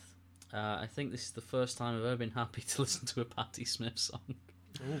Smith. I think this is the first time I've ever been happy to listen to a Patti Smith song.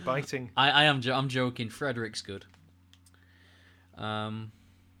 Ooh, biting. I'm joking. Frederick's good.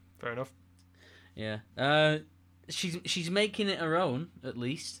 Fair enough. Yeah. she's making it her own, at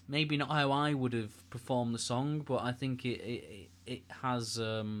least. Maybe not how I would have performed the song, but I think it has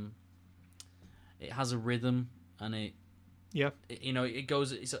a rhythm, and it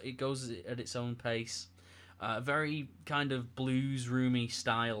goes at its own pace. Very kind of blues roomy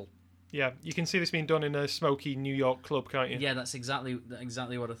style. Yeah, you can see this being done in a smoky New York club, can't you? Yeah, that's exactly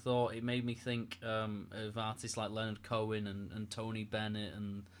what I thought. It made me think of artists like Leonard Cohen and Tony Bennett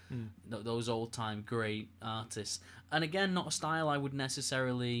and those old-time great artists. And again, not a style I would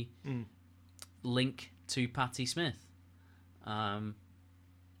necessarily link to Patti Smith. I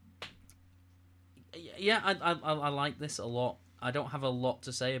like this a lot. I don't have a lot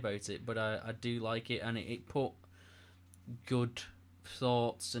to say about it, but I do like it, and it put good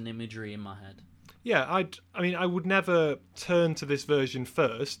thoughts and imagery in my head. Yeah, I would never turn to this version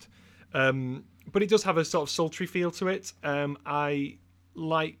first, but it does have a sort of sultry feel to it. I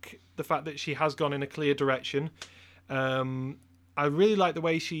like the fact that she has gone in a clear direction. I really like the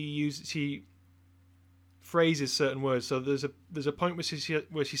way she phrases certain words. So there's a point where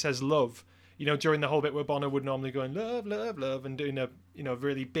she says love. You know, during the whole bit where Bono would normally go in love, love, love, and doing a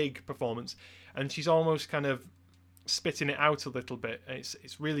really big performance, and she's almost kind of spitting it out a little bit.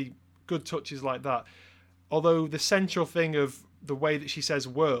 It's really good touches like that. Although the central thing of the way that she says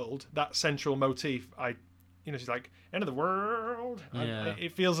 "world," that central motif, she's like "end of the world." Yeah.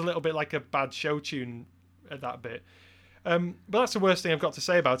 It feels a little bit like a bad show tune at that bit. But that's the worst thing I've got to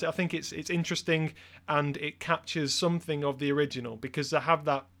say about it. I think it's interesting, and it captures something of the original because you have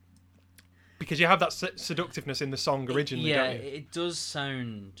that seductiveness in the song originally. Yeah, don't you? it does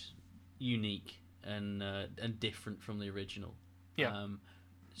sound unique and different from the original. Yeah.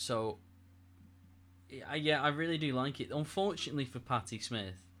 I really do like it. Unfortunately for Patti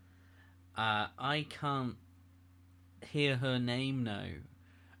Smith, I can't hear her name now.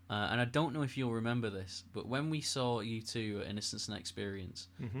 And I don't know if you'll remember this, but when we saw U2 at Innocence and Experience,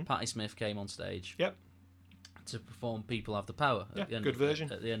 Patti Smith came on stage. Yep. To perform "People Have the Power" at the end good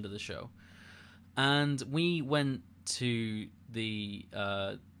version. at the end of the show, and we went to the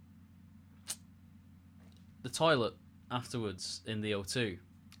toilet afterwards in the O2.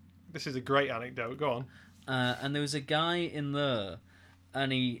 This is a great anecdote. Go on. And there was a guy in there,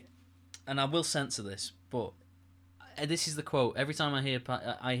 and I will censor this, but this is the quote. Every time I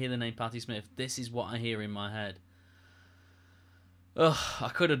hear the name Patti Smith, this is what I hear in my head. Ugh, I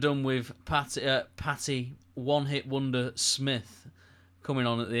could have done with Patti one-hit wonder Smith coming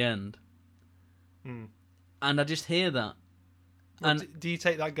on at the end. And I just hear that. Well, and do you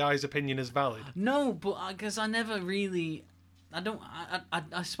take that guy's opinion as valid? No, but because I never really...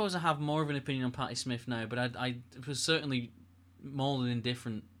 I suppose I have more of an opinion on Patti Smith now, but I was certainly more than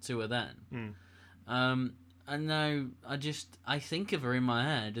indifferent to her then. And now I think of her in my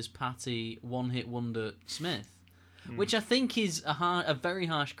head as Patti one-hit wonder Smith, which I think is a very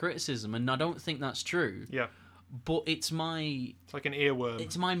harsh criticism, and I don't think that's true. Yeah. But it's like an earworm.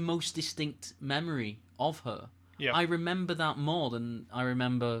 It's my most distinct memory of her. Yeah. I remember that more than I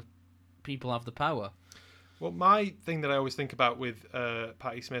remember People Have the Power. Well, my thing that I always think about with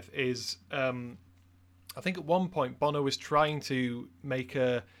Patti Smith is, I think at one point Bono was trying to make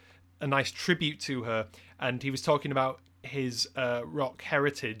a nice tribute to her, and he was talking about his rock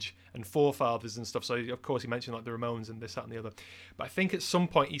heritage and forefathers and stuff. So of course he mentioned like the Ramones and this, that, and the other. But I think at some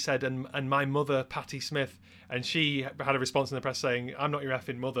point he said, and my mother Patti Smith, and she had a response in the press saying, "I'm not your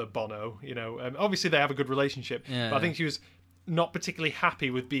effing mother, Bono." You know, obviously they have a good relationship, but I think she was not particularly happy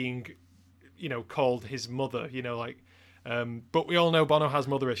with being, called his mother. But we all know Bono has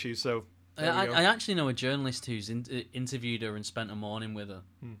mother issues, so. I actually know a journalist who's interviewed her and spent a morning with her,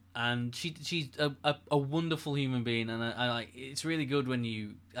 and she's a wonderful human being, and I like. It's really good when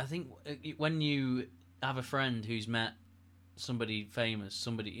you have a friend who's met somebody famous,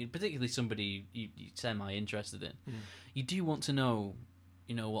 particularly somebody you semi interested in. You do want to know,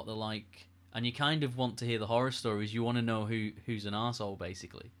 what they're like, and you kind of want to hear the horror stories. You want to know who's an arsehole,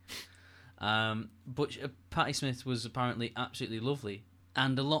 basically. But Patti Smith was apparently absolutely lovely.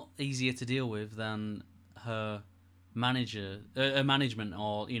 And a lot easier to deal with than her management,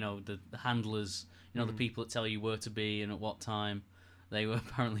 or the handlers, the people that tell you where to be and at what time. They were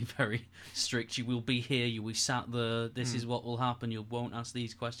apparently very strict. You will be here. You will be sat there. This is what will happen. You won't ask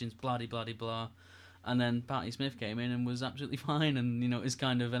these questions. Blah blah blah blah. And then Patti Smith came in and was absolutely fine. And it's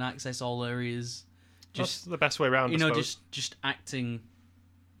kind of an access all areas. That's the best way around. Just acting.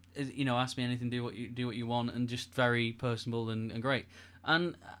 Ask me anything. Do what you want, and just very personable and great.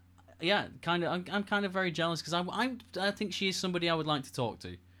 And I'm kind of very jealous because I think she is somebody I would like to talk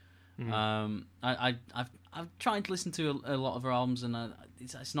to. I've tried to listen to a lot of her albums, and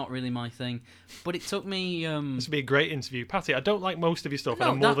it's not really my thing. But it took me. This would be a great interview, Patty. I don't like most of your stuff,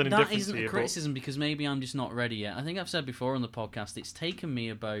 No, and I'm more than that indifferent isn't to a you. criticism because maybe I'm just not ready yet. I think I've said before on the podcast, it's taken me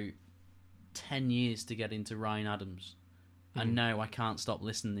about 10 years to get into Ryan Adams, and now I can't stop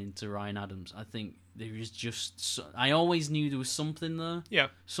listening to Ryan Adams. I think there is just I always knew there was something there,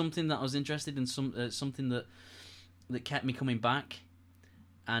 something that I was interested in, something that kept me coming back,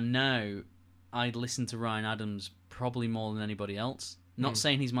 and now I'd listen to Ryan Adams probably more than anybody else. Not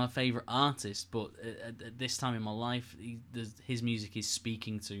saying he's my favourite artist, but at this time in my life, his music is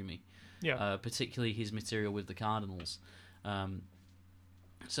speaking to me. Yeah. Particularly his material with the Cardinals.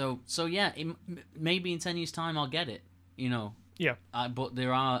 So yeah, maybe in 10 years' time I'll get it, you know. Yeah. But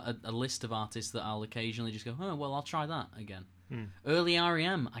there are a list of artists that I'll occasionally just go, oh, well, I'll try that again. Early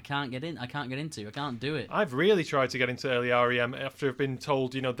REM, I can't get into. I can't do it. I've really tried to get into early REM after I've been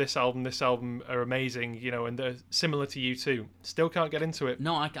told, you know, this album are amazing, you know, and they're similar to you too. Still can't get into it.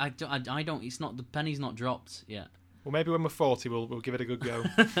 No, I don't. It's not, the penny's not dropped yet. Well, maybe when we're 40, we'll give it a good go.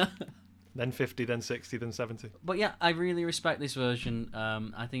 Then 50, then 60, then 70. But yeah, I really respect this version.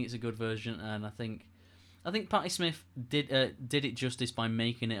 I think it's a good version, and I think Patti Smith did it justice by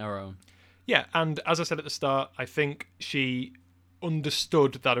making it her own. Yeah, and as I said at the start, I think she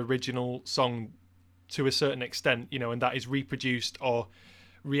understood that original song to a certain extent, you know, and that is reproduced or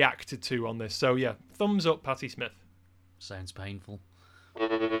reacted to on this. So yeah, thumbs up, Patti Smith. Sounds painful.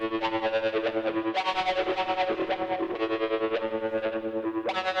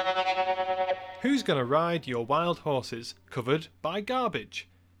 Who's Gonna Ride Your Wild Horses? Covered by Garbage.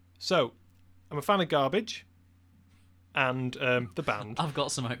 So, I'm a fan of Garbage and the band. I've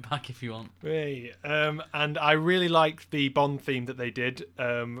got some out back if you want. Hey, and I really liked the Bond theme that they did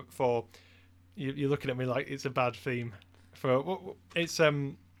for... You're looking at me like it's a bad theme. It's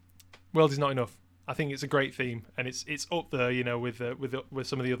World Is Not Enough. I think it's a great theme, and it's up there, you know, with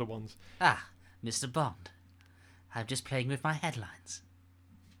some of the other ones. Ah, Mr. Bond. I'm just playing with my headlines.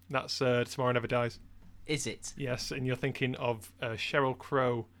 That's Tomorrow Never Dies. Is it? Yes, and you're thinking of Sheryl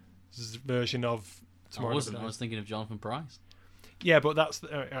Crow's version of Tomorrow Never Dies. I was thinking of Jonathan Pryce. Yeah, but that's...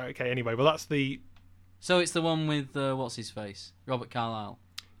 okay, anyway, well, that's the... So it's the one with, what's his face? Robert Carlyle.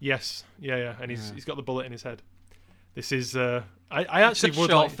 Yes, yeah, and he's got the bullet in his head. This is... I actually would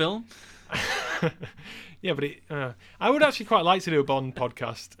short film. Yeah, but I would actually quite like to do a Bond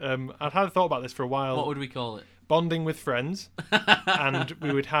podcast. I'd had a thought about this for a while. What would we call it? Bonding with friends, and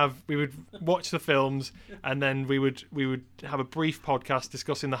we would watch the films, and then we would have a brief podcast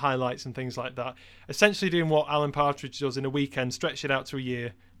discussing the highlights and things like that. Essentially doing what Alan Partridge does in a weekend, stretch it out to a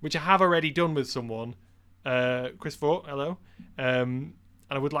year, which I have already done with someone, Chris Fort. Hello, and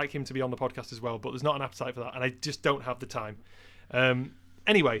I would like him to be on the podcast as well, but there's not an appetite for that, and I just don't have the time.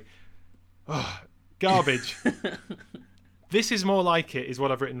 Anyway. Garbage. This is more like it, is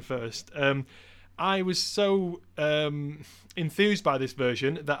what I've written first. I was so enthused by this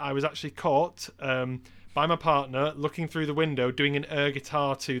version that I was actually caught by my partner looking through the window doing an air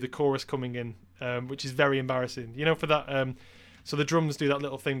guitar to the chorus coming in, which is very embarrassing. You know, for that... so the drums do that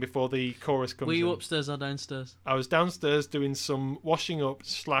little thing before the chorus comes in. Were you upstairs or downstairs? I was downstairs doing some washing up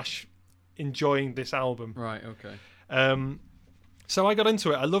 / enjoying this album. Right, okay. So I got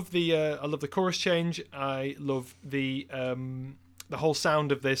into it. I love the chorus change. I love the whole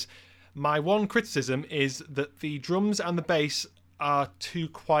sound of this. My one criticism is that the drums and the bass are too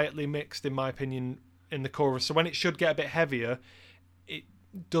quietly mixed, in my opinion, in the chorus. So when it should get a bit heavier, it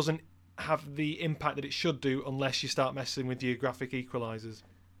doesn't have the impact that it should do unless you start messing with your graphic equalizers.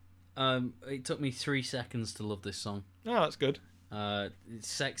 It took me 3 seconds to love this song. Oh, that's good. It's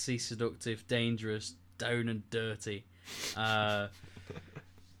sexy, seductive, dangerous, down and dirty.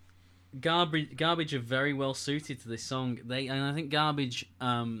 Garbage are very well suited to this song. And I think Garbage,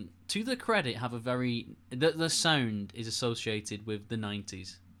 to their credit, have a very... The sound is associated with the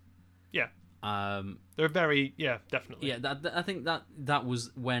 90s. Yeah. They're very... Yeah, definitely. Yeah, I think that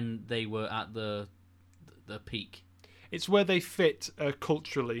was when they were at the peak. It's where they fit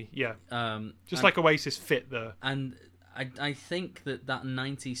culturally, yeah. Just like Oasis fit there. And I think that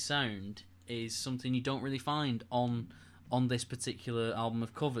 90s sound is something you don't really find on this particular album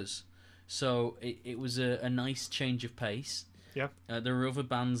of covers. So it was a nice change of pace. Yeah. There are other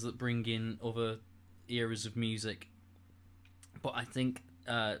bands that bring in other eras of music. But I think,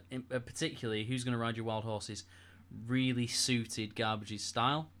 particularly, Who's Gonna Ride Your Wild Horses really suited Garbage's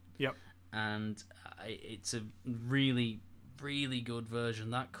style. Yep. And it's a really, really good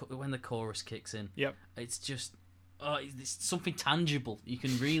version. When the chorus kicks in, yep. It's just... Oh, it's something tangible. You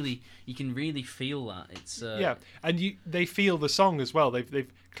can really feel that. It's yeah, and they feel the song as well.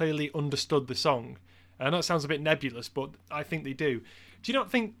 They've clearly understood the song. I know it sounds a bit nebulous, but I think they do. Do you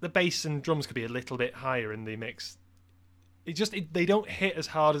not think the bass and drums could be a little bit higher in the mix? They don't hit as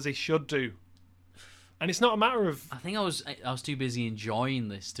hard as they should do. And it's not a matter of I think I was too busy enjoying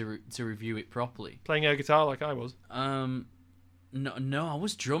this to review it properly. playing air guitar like I was. No, I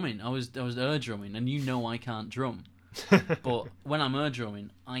was drumming. I was air drumming, and you know I can't drum. But when I'm air drumming,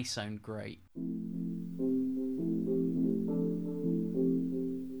 I sound great.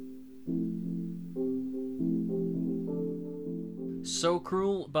 So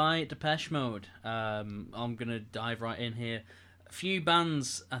Cruel by Depeche Mode. I'm gonna dive right in here. Few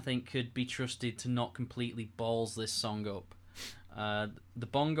bands, I think, could be trusted to not completely balls this song up. The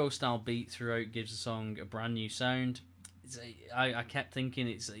bongo-style beat throughout gives the song a brand new sound. I kept thinking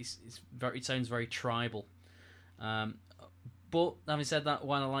it sounds very tribal. But having said that,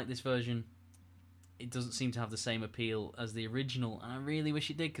 while I like this version, it doesn't seem to have the same appeal as the original, and I really wish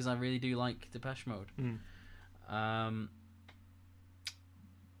it did, because I really do like Depeche Mode.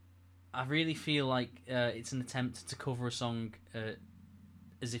 I really feel like it's an attempt to cover a song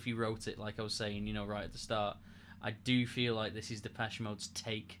as if you wrote it, like I was saying, right at the start. I do feel like this is Depeche Mode's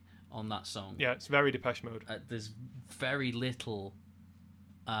take on that song. Yeah, it's very Depeche Mode. There's very little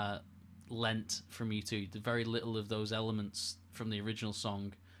lent from U2. There's very little of those elements from the original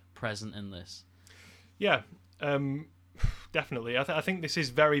song present in this. Yeah, definitely. I think this is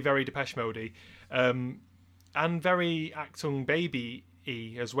very, very Depeche Mode-y, and very Ahk-toong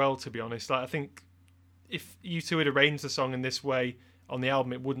Baby-y as well, to be honest. Like, I think if U2 had arranged the song in this way on the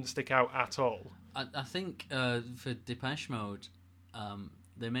album, it wouldn't stick out at all. I think for Depeche Mode,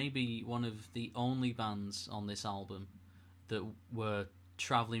 they may be one of the only bands on this album that were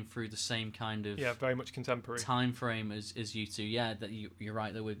travelling through the same kind of very much contemporary time frame as U2. Yeah, that you're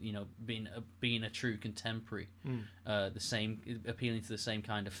right. They were being a true contemporary, the same, appealing to the same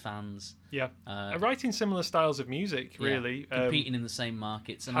kind of fans. Yeah, writing similar styles of music, really, competing in the same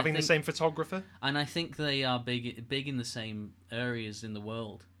markets, and having the same photographer. And I think they are big in the same areas in the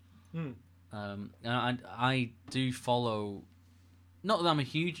world. And I do follow. Not that I'm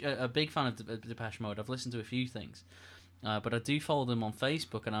a big fan of Depeche Mode. I've listened to a few things. But I do follow them on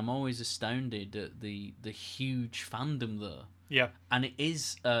Facebook, and I'm always astounded at the huge fandom there. Yeah, and it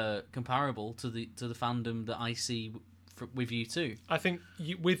is comparable to the fandom that I see with U2. I think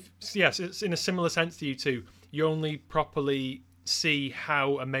it's in a similar sense to U2. You only properly see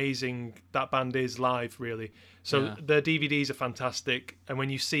how amazing that band is live, really. So their DVDs are fantastic, and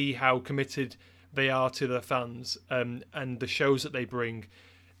when you see how committed they are to their fans, and the shows that they bring,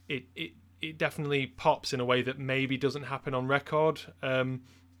 it definitely pops in a way that maybe doesn't happen on record. And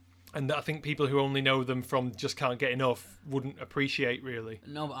I think people who only know them from Just Can't Get Enough wouldn't appreciate, really.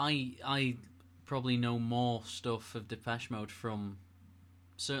 No, but I probably know more stuff of Depeche Mode from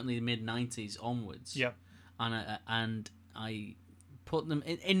certainly the mid-90s onwards. Yeah. And I put them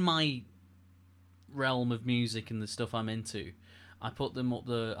in my realm of music and the stuff I'm into. I put them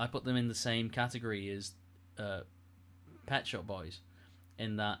in the same category as Pet Shop Boys.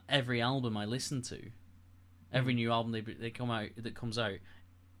 In that every album I listen to, every new album that comes out,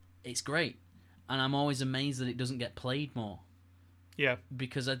 it's great, and I'm always amazed that it doesn't get played more. Yeah,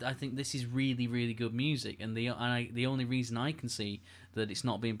 because I think this is really, really good music, and the only reason I can see that it's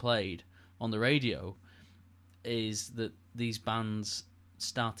not being played on the radio is that these bands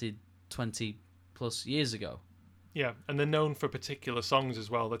started 20 plus years ago. Yeah, and they're known for particular songs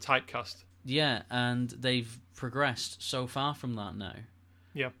as well. They're typecast. Yeah, and they've progressed so far from that now.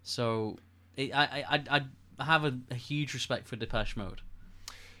 Yeah. So I have a huge respect for Depeche Mode.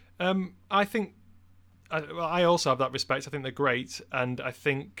 I think I also have that respect. I think they're great, and I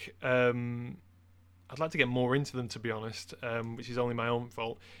think I'd like to get more into them, to be honest, which is only my own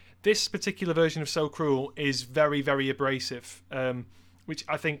fault. This particular version of So Cruel is very, very abrasive, which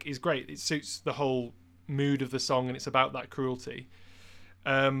I think is great. It suits the whole mood of the song, and it's about that cruelty,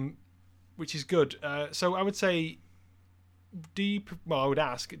 which is good. So I would say, I would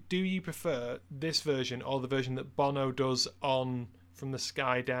ask, do you prefer this version or the version that Bono does on From the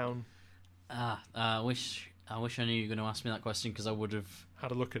Sky Down? I wish I knew you were going to ask me that question, because I would have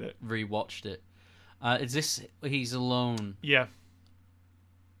had a look at it, rewatched it. Is this He's Alone? Yeah.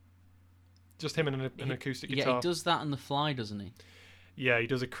 Just him and an acoustic guitar. Yeah, he does that on The Fly, doesn't he? Yeah, he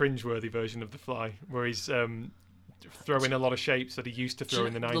does a cringeworthy version of The Fly, where he's throwing a lot of shapes that he used to throw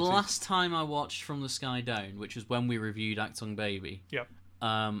in the 90s. The last time I watched From the Sky Down, which was when we reviewed Ahk-toong Baby,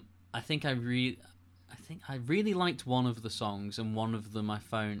 I think I really liked one of the songs, and one of them I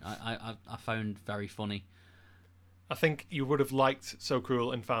found very funny. I think you would have liked So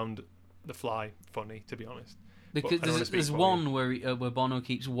Cruel and found The Fly funny, to be honest. Because I don't wanna speak there's for one where Bono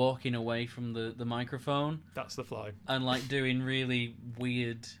keeps walking away from the microphone. That's the fly. And like doing really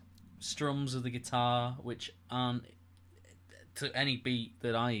weird strums of the guitar, which aren't to any beat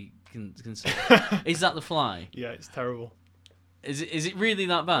that I can see. Is that the fly? Yeah, it's terrible. Is it really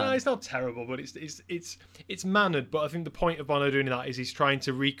that bad? No, it's not terrible, but it's mannered. But I think the point of Bono doing that is he's trying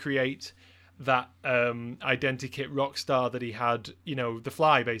to recreate that identikit rock star that he had. You know, the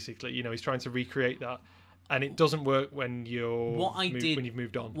Fly, basically. You know, he's trying to recreate that, and it doesn't work when when you've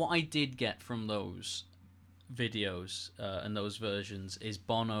moved on. What I did get from those videos and those versions is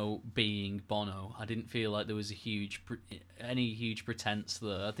Bono being Bono. I didn't feel like there was any huge pretense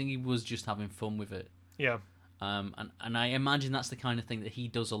there. I think he was just having fun with it. Yeah. And I imagine that's the kind of thing that he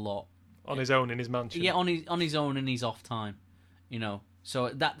does a lot on his own in his mansion. Yeah, on his own in his off time, you know. So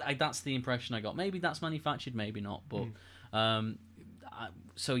that's the impression I got. Maybe that's manufactured, maybe not. But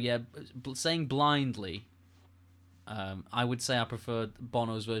saying blindly, I would say I preferred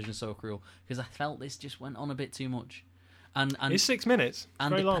Bono's version of So Cruel because I felt this just went on a bit too much. And it's 6 minutes. It's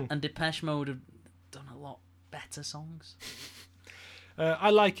very long. And Depeche Mode have done a lot better songs.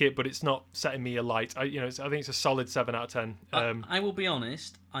 I like it, but it's not setting me alight. I think it's a solid 7 out of 10. I will be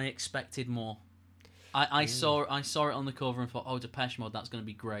honest. I expected more. I saw it on the cover and thought, "Oh, Depeche Mode, that's going to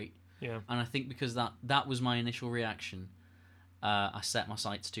be great." Yeah. And I think because that was my initial reaction, I set my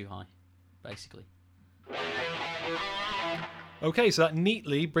sights too high, basically. Okay, so that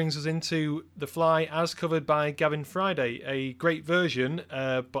neatly brings us into The Fly as covered by Gavin Friday. A great version,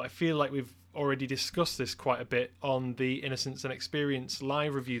 but I feel like we've already discussed this quite a bit on the Innocence and Experience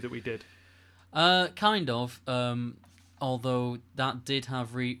live review that we did. Kind of. Although that did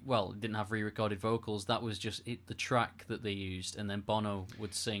have it didn't have re-recorded vocals. That was just the track that they used, and then Bono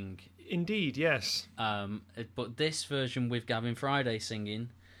would sing. Indeed, yes. But this version with Gavin Friday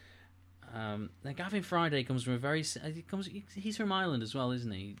singing. Now Gavin Friday comes from he's from Ireland as well,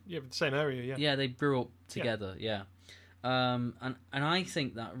 isn't he? Yeah, the same area. Yeah. Yeah, they grew up together. Yeah. And I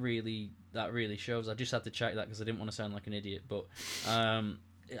think that really shows. I just had to check that because I didn't want to sound like an idiot, but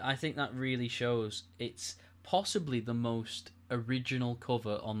I think that really shows. It's possibly the most original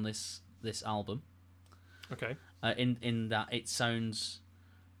cover on this album. Okay. In that it sounds,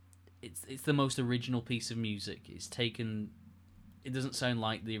 it's the most original piece of music. It's taken. It doesn't sound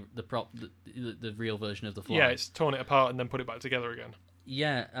like the real version of The Fly. Yeah, it's torn it apart and then put it back together again.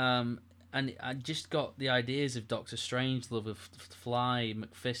 Yeah. And I just got the ideas of Doctor Strangelove, of Fly,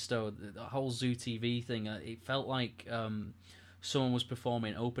 Mephisto, the whole Zoo TV thing. It felt like someone was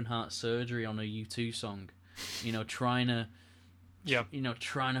performing open heart surgery on a U2 song, trying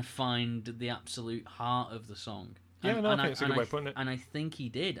to find the absolute heart of the song. Yeah, I think it's a good way of putting it. And I think he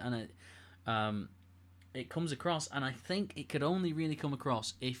did, and it comes across, and I think it could only really come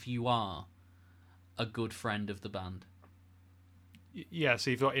across if you are a good friend of the band. Yeah,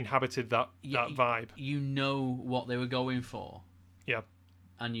 so you've not inhabited that vibe. You know what they were going for. Yeah.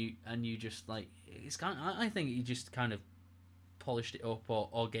 And you just like it's kind of, I think he just kind of polished it up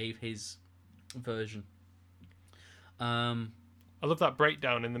or gave his version. I love that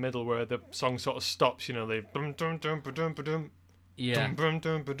breakdown in the middle where the song sort of stops. They bum dum dum ba-dum ba-dum. Yeah. Bum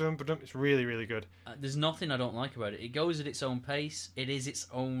dum ba-dum ba-dum. It's really, really good. There's nothing I don't like about it. It goes at its own pace. It is its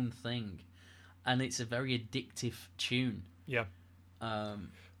own thing, and it's a very addictive tune. Yeah.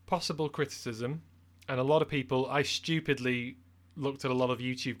 Possible criticism, and a lot of people. I stupidly looked at a lot of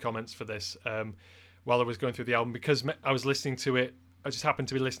YouTube comments for this while I was going through the album because I was listening to it. I just happened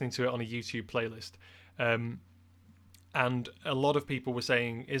to be listening to it on a YouTube playlist, and a lot of people were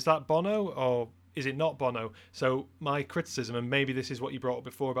saying, "Is that Bono or is it not Bono?" So my criticism, and maybe this is what you brought up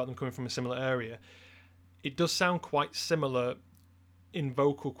before about them coming from a similar area, it does sound quite similar in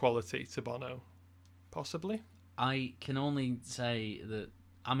vocal quality to Bono, possibly. I can only say that.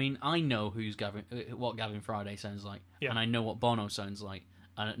 I mean, I know what Gavin Friday sounds like, and I know what Bono sounds like,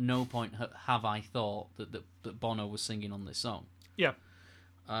 and at no point have I thought that Bono was singing on this song. Yeah.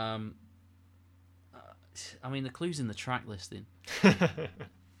 I mean, the clues in the track listing.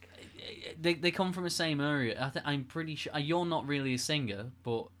 They come from the same area. I'm pretty sure you're not really a singer,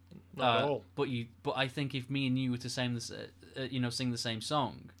 but not at all. But I think if me and you were to sing the same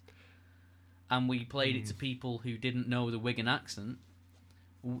song, and we played it to people who didn't know the Wigan accent,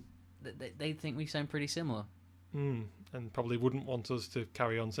 they'd think we sound pretty similar. And probably wouldn't want us to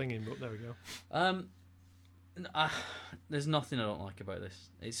carry on singing, but there we go. There's nothing I don't like about this.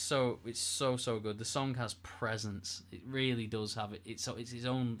 It's so good. The song has presence. It really does have it. It's its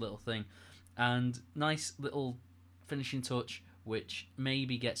own little thing, and nice little finishing touch, which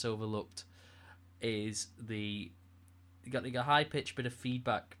maybe gets overlooked, is you got a high pitched bit of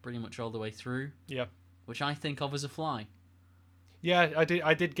feedback pretty much all the way through. Yeah. which I think of as a fly. Yeah, I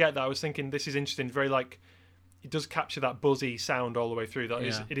did get that. I was thinking this is interesting. Very like, it does capture that buzzy sound all the way through.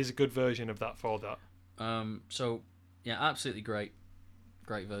 It is a good version of that for that. So yeah, absolutely great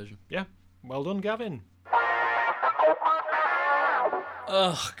version. Yeah, well done, Gavin.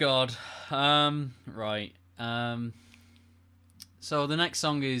 Oh God. Right. So the next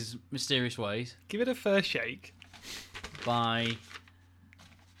song is "Mysterious Ways" Give it a fair shake. by,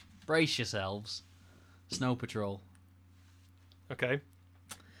 brace yourselves, Snow Patrol. Okay.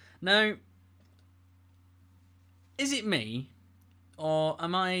 Now, is it me, or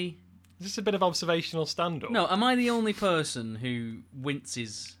am I... Is this a bit of observational stand-up? No, am I the only person who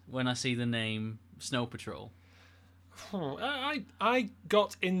winces when I see the name Snow Patrol? I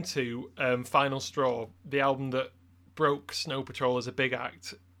got into Final Straw, the album that broke Snow Patrol as a big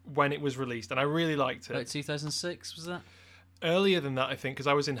act, when it was released, and I really liked it. Like 2006, was that? Earlier than that, I think, because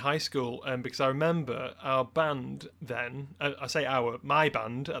I was in high school, because I remember our band then, my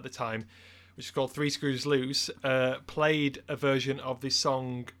band at the time, which is called Three Screws Loose, played a version of the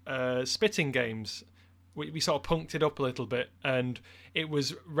song Spitting Games. We sort of punked it up a little bit, and it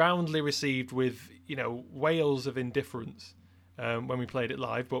was roundly received with, wails of indifference when we played it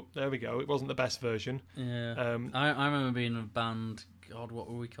live, but there we go, it wasn't the best version. Yeah. I remember being in a band, God, what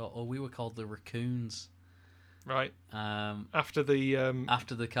were we called? Oh, we were called the Raccoons. Right. After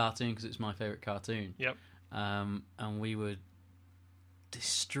the cartoon, because it's my favourite cartoon. Yep. And we were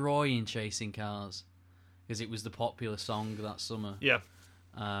destroying Chasing Cars because it was the popular song that summer. Yeah.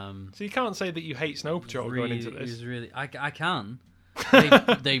 So you can't say that you hate Snow Patrol going into this. It was really, I can.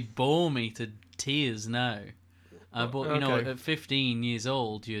 They bore me to tears now. But okay. At 15 years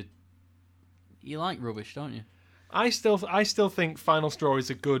old, you like rubbish, don't you? I still think Final Straw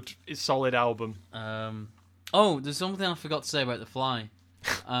is a solid album. There's something I forgot to say about The Fly.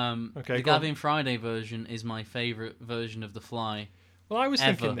 Okay, the Gavin Friday version is my favourite version of The Fly. Well, I was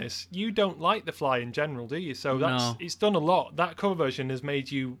thinking this. You don't like The Fly in general, do you? So it's done a lot. That cover version has made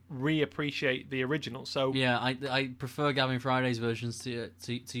you reappreciate the original. So yeah, I prefer Gavin Friday's versions to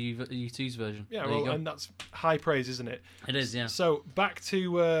U2's version. Yeah, and that's high praise, isn't it? It is, yeah. So back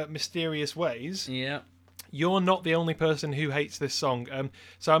to Mysterious Ways. Yeah. You're not the only person who hates this song.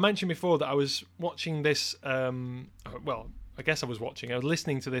 So I mentioned before that I was watching this. I was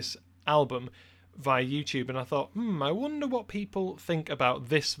listening to this album via YouTube, and I thought, I wonder what people think about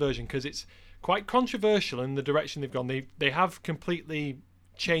this version, because it's quite controversial in the direction they've gone. They have completely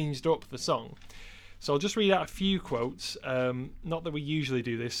changed up the song. So I'll just read out a few quotes. Not that we usually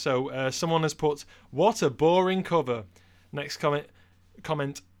do this. So someone has put, "What a boring cover." Next comment,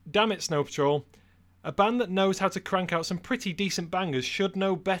 "Damn it, Snow Patrol. A band that knows how to crank out some pretty decent bangers should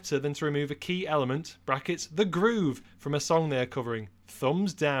know better than to remove a key element, brackets, the groove, from a song they're covering.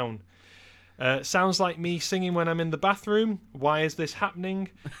 Thumbs down. Sounds like me singing when I'm in the bathroom. Why is this happening?"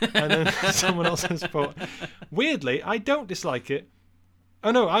 And then someone else has put, "Weirdly, I don't dislike it." Oh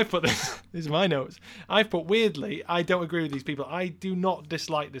no, I've put this. These are my notes. I've put, "Weirdly, I don't agree with these people. I do not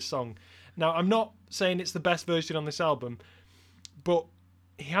dislike this song." Now, I'm not saying it's the best version on this album, but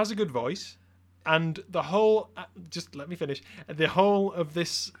he has a good voice. And the whole, just let me finish, the whole of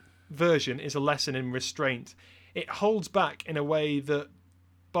this version is a lesson in restraint. It holds back in a way that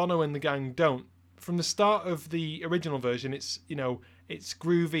Bono and the gang don't. From the start of the original version, it's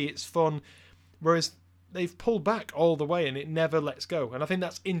groovy, it's fun, whereas they've pulled back all the way and it never lets go. And I think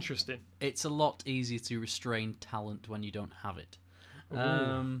that's interesting. It's a lot easier to restrain talent when you don't have it.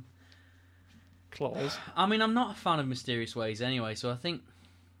 Claws. I mean, I'm not a fan of Mysterious Ways anyway, so I think...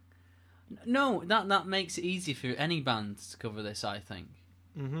 No, that makes it easy for any band to cover this, I think.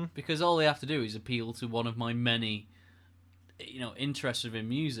 Mm-hmm. Because all they have to do is appeal to one of my many, interests in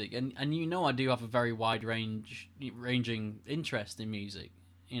music. And I do have a very ranging interest in music.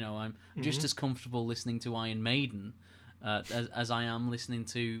 I'm just as comfortable listening to Iron Maiden as I am listening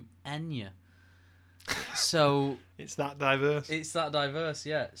to Enya. So... It's that diverse. It's that diverse,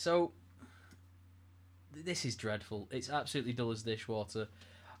 yeah. So, this is dreadful. It's absolutely dull as dishwater.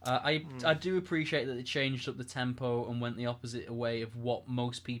 I do appreciate that they changed up the tempo and went the opposite way of what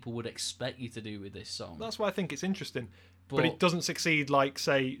most people would expect you to do with this song. That's why I think it's interesting. But it doesn't succeed like,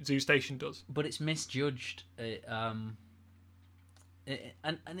 say, Zoo Station does. But it's misjudged. And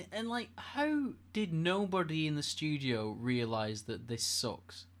how did nobody in the studio realise that this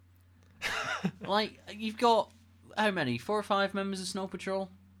sucks? You've got, how many? 4 or 5 members of Snow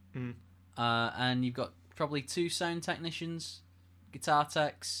Patrol? And you've got probably 2 sound technicians, guitar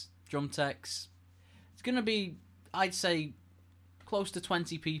techs, drum techs. It's going to be, I'd say, close to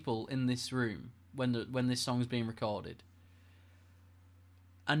 20 people in this room when this song's being recorded.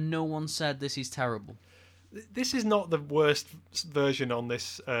 and no one said this is terrible. This is not the worst version on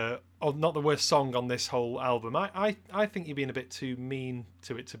this, or not the worst song on this whole album. I think you're being a bit too mean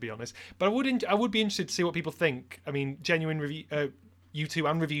to it, to be honest. But I would be interested to see what people think. I mean, genuine review, U2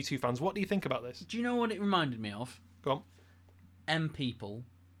 and Review 2 fans, what do you think about this? Do you know what it reminded me of? Go on. M People,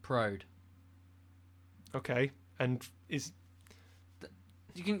 Proud. Okay, and is...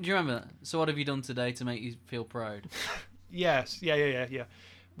 Do you remember that? So what have you done today to make you feel proud? Yes, yeah.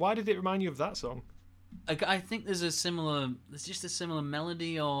 Why did it remind you of that song? I think there's just a similar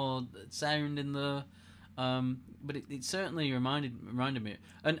melody or sound in the, but it certainly reminded me.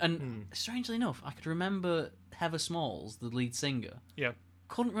 And strangely enough, I could remember Heather Smalls, the lead singer. Yeah.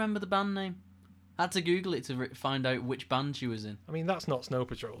 Couldn't remember the band name. Had to Google it to find out which band she was in. I mean, that's not Snow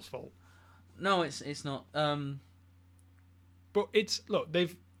Patrol's fault. No, it's not. But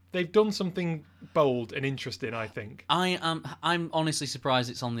they've done something bold and interesting, I think. I'm honestly surprised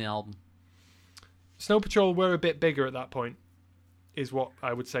it's on the album. Snow Patrol were a bit bigger at that point, is what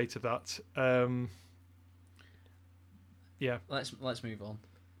I would say to that. Yeah. Let's move on.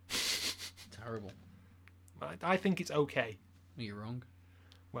 Terrible. I think it's okay. You're wrong.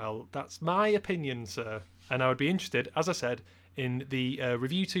 Well, that's my opinion, sir. And I would be interested, as I said, in the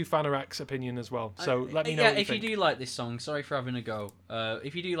Review 2 Fanarak's opinion as well. So let me know what you think. If you do like this song, sorry for having a go.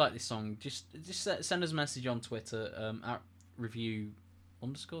 If you do like this song, just send us a message on Twitter at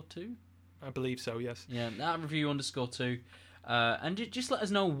review_2. I believe so, yes. Yeah, at review_2. And just let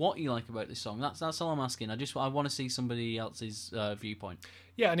us know what you like about this song. That's all I'm asking. I want to see somebody else's viewpoint.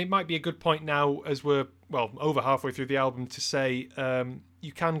 Yeah, and it might be a good point now, as we're, over halfway through the album, to say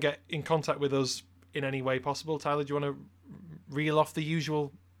you can get in contact with us in any way possible. Tyler, do you want to reel off the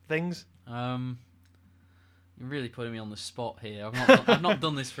usual things? You're really putting me on the spot here. I've not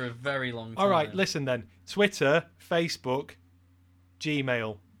done this for a very long time. All right, listen then. Twitter, Facebook,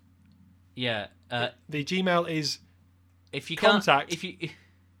 Gmail. Yeah. The Gmail is if you contact. Can't, if you.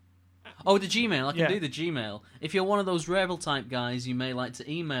 Oh, the Gmail. I can do the Gmail. If you're one of those rebel type guys, you may like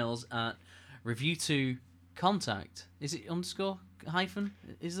to email us at review2contact. Is it underscore hyphen?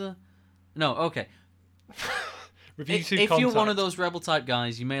 Is there? No. Okay. Review2contact. If you're one of those rebel type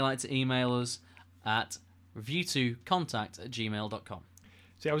guys, you may like to email us at review2contact@gmail.com.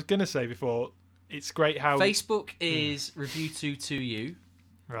 See, I was going to say before, it's great how Facebook is review2you.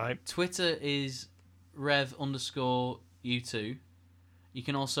 Right. Twitter is rev_U2. You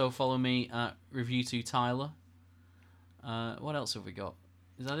can also follow me at review2Tyler. What else have we got?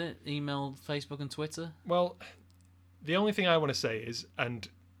 Is that it? Email, Facebook, and Twitter? Well, the only thing I want to say is, and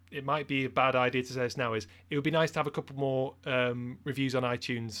it might be a bad idea to say this now, is it would be nice to have a couple more reviews on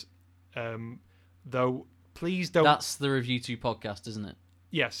iTunes. Though, please don't... That's the Review2 podcast, isn't it?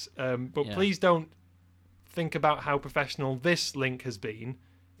 Yes, but please don't think about how professional this link has been.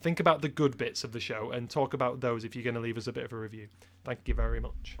 Think about the good bits of the show and talk about those if you're going to leave us a bit of a review. Thank you very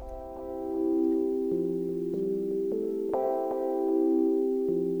much.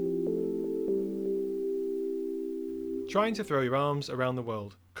 Trying to throw your arms around the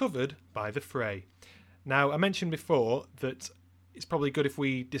world, covered by The Fray. Now, I mentioned before that it's probably good if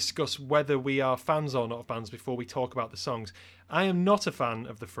we discuss whether we are fans or not of bands before we talk about the songs. I am not a fan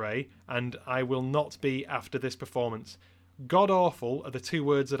of The Fray, and I will not be after this performance. God-awful are the two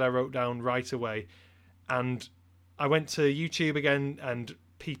words that I wrote down right away. And I went to YouTube again, and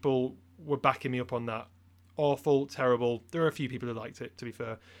people were backing me up on that. Awful, terrible. There are a few people who liked it, to be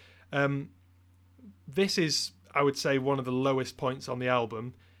fair. This is, I would say, one of the lowest points on the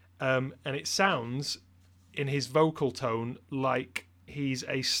album. And it sounds, in his vocal tone, like he's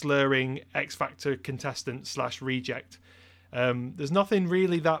a slurring X Factor contestant / reject. There's nothing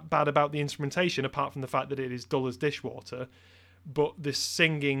really that bad about the instrumentation, apart from the fact that it is dull as dishwater. But the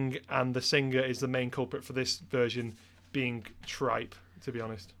singing and the singer is the main culprit for this version being tripe, to be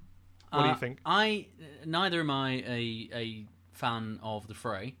honest. What do you think? Neither am I a fan of The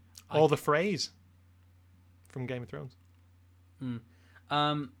Fray. Or The Frays from Game of Thrones.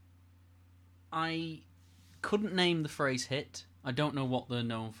 I couldn't name The Fray's hit. I don't know what they're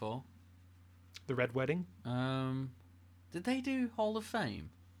known for. The Red Wedding? Did they do Hall of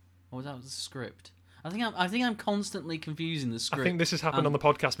Fame, or was that the script? I think I'm constantly confusing the script. I think this has happened on the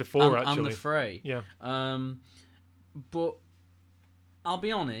podcast before, actually. And The Fray. Yeah. But I'll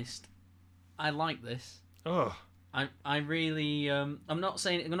be honest, I like this. Oh. I really. I'm not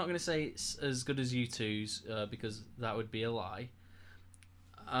going to say it's as good as U2's because that would be a lie.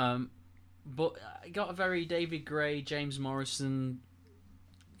 But it got a very David Gray, James Morrison,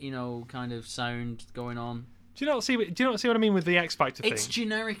 kind of sound going on. Do you not see what I mean with the X Factor thing? It's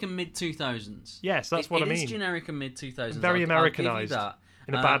generic and mid 2000s. Yes, that's what I mean. It is generic and mid 2000s. Very Americanized. I'll give you that.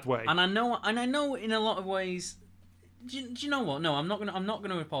 in a bad way. And I know in a lot of ways. Do you know what? No, I'm not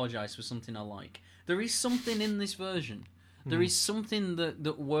gonna apologise for something I like. There is something in this version. There is something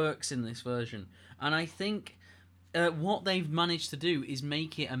that works in this version, and I think what they've managed to do is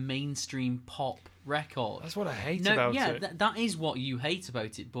make it a mainstream pop record. That's what I hate about it. Yeah, that is what you hate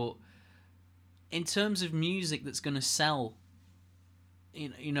about it. But in terms of music that's going to sell,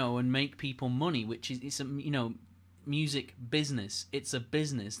 and make people money, which is it's a music business. It's a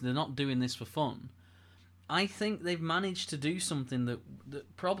business. They're not doing this for fun. I think they've managed to do something that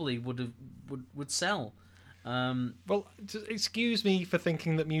probably would sell. Well, excuse me for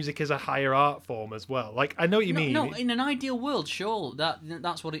thinking that music is a higher art form as well. Like, I know what you mean. No, in an ideal world, sure,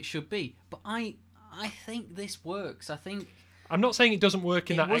 that's what it should be. But I think this works. I think I'm not saying it doesn't work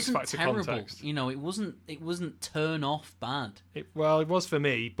in that X Factor context. It wasn't turn off bad. It was for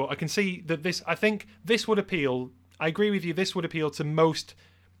me, but I can see that this. I think this would appeal. I agree with you. This would appeal to most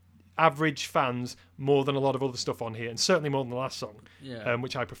average fans more than a lot of other stuff on here, and certainly more than the last song,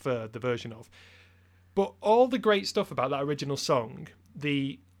 which I prefer the version of. But all the great stuff about that original song,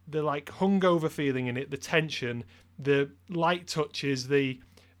 the like hungover feeling in it, the tension, the light touches, that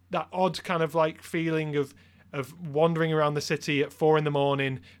odd kind of like feeling of wandering around the city at 4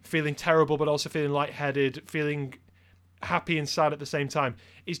 a.m, feeling terrible but also feeling lightheaded, feeling happy and sad at the same time.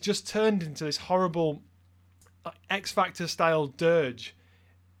 It's just turned into this horrible X Factor style dirge,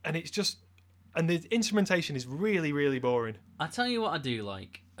 and the instrumentation is really, really boring. I tell you what I do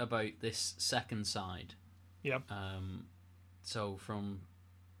like about this second side. Yeah. So from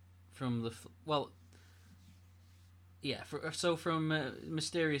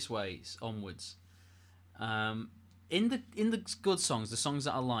Mysterious Ways onwards, in the good songs, the songs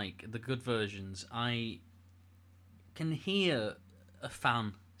that I like, the good versions, I can hear a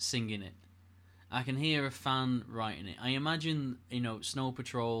fan singing it. I can hear a fan writing it. I imagine Snow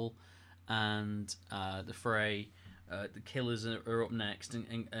Patrol and the Fray. The Killers are up next,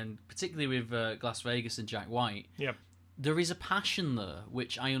 and particularly with Las Vegas and Jack White, there is a passion there,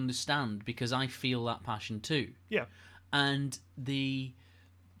 which I understand because I feel that passion too. Yeah, and the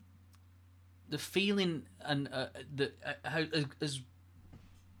feeling and as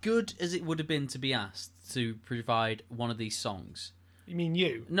good as it would have been to be asked to provide one of these songs. You mean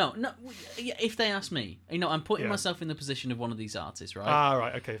you? No. If they ask me, I'm putting myself in the position of one of these artists, right? Ah,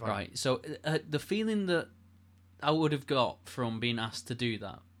 right. Okay, fine. Right. So the feeling that I would have got from being asked to do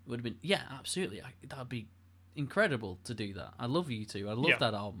that would have been, absolutely. That'd be incredible to do that. I love U2. I love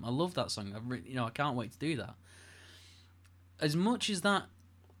that album. I love that song. I can't wait to do that. As much as that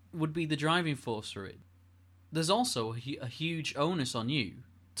would be the driving force for it, there's also a huge onus on you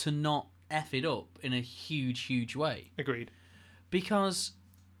to not F it up in a huge, huge way. Agreed. Because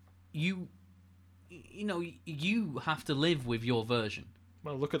you have to live with your version.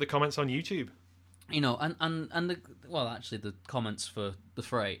 Well, look at the comments on YouTube. Actually, the comments for the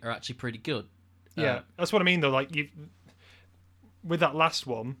Fray are actually pretty good. Yeah, that's what I mean, though. Like, with that last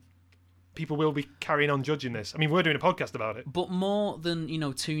one, people will be carrying on judging this. I mean, we're doing a podcast about it. But more than,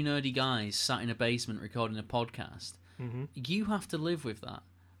 two nerdy guys sat in a basement recording a podcast, you have to live with that.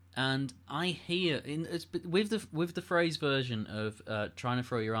 And I hear, with the Fray's version of Trying to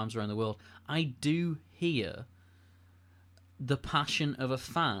Throw Your Arms Around the World, I do hear the passion of a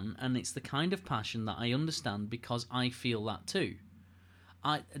fan, and it's the kind of passion that I understand because I feel that too.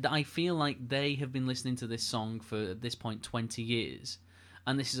 I feel like they have been listening to this song for, at this point, 20 years,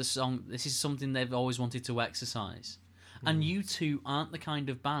 and this is something they've always wanted to exercise. And U2 aren't the kind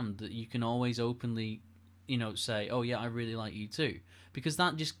of band that you can always openly, say, oh yeah, I really like U2, because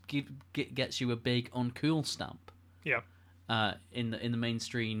that just gets you a big uncool stamp. Yeah. In the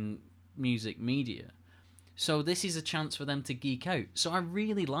mainstream music media. So this is a chance for them to geek out. So I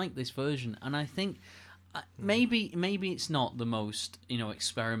really like this version, and I think maybe it's not the most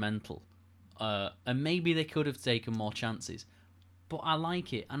experimental, and maybe they could have taken more chances. But I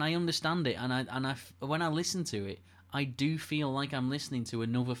like it, and I understand it, and I when I listen to it, I do feel like I'm listening to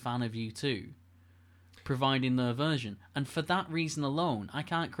another fan of U2, providing their version, and for that reason alone, I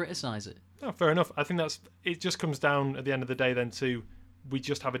can't criticise it. No, fair enough. I think it just comes down at the end of the day then to we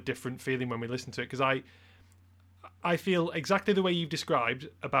just have a different feeling when we listen to it, because I feel exactly the way you've described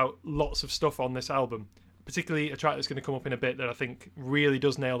about lots of stuff on this album, particularly a track that's going to come up in a bit that I think really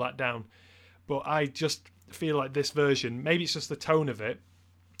does nail that down. But I just feel like this version, maybe it's just the tone of it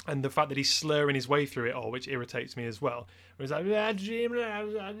and the fact that he's slurring his way through it all, which irritates me as well. Where he's like,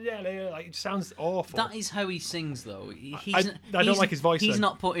 it sounds awful. That is how he sings, though. I don't like his voice. He's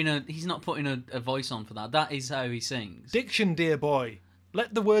not putting a voice on for that. That is how he sings. Diction, dear boy.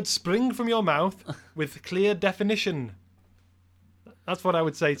 Let the words spring from your mouth with clear definition. That's what I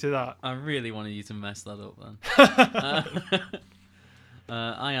would say to that. I really wanted you to mess that up then.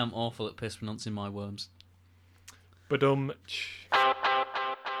 I am awful at mispronouncing my worms. Badum.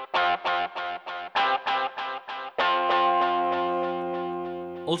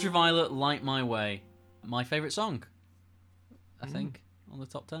 Ultraviolet, Light My Way. My favourite song, I think, on the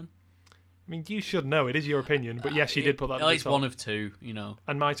top 10. I mean, you should know. It is your opinion. But yes, you did put that at the It's top. one of two,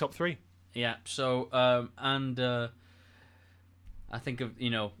 And my top 3. Yeah, so, I think of,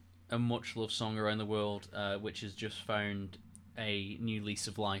 a much-loved song around the world, which has just found a new lease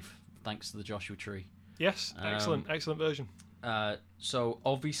of life, thanks to the Joshua Tree. Yes, excellent version. So,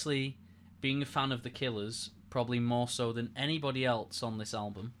 obviously, being a fan of The Killers, probably more so than anybody else on this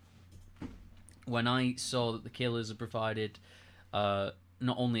album, when I saw that The Killers had provided not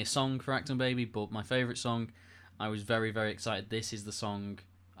only a song for Ahk-toong Baby, but my favourite song, I was very, very excited. This is the song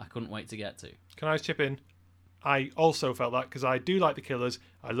I couldn't wait to get to. Can I just chip in? I also felt that because I do like The Killers.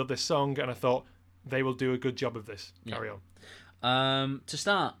 I love this song, and I thought they will do a good job of this. Carry on. To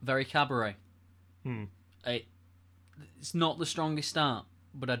start, very cabaret. It's not the strongest start,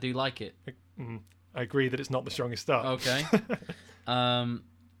 but I do like it. I agree that it's not the strongest start. Okay.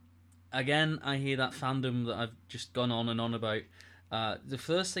 Again, I hear that fandom that I've just gone on and on about. The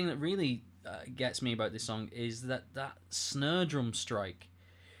first thing that really gets me about this song is that snare drum strike.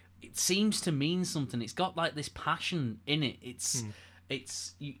 It seems to mean something. It's got like this passion in it.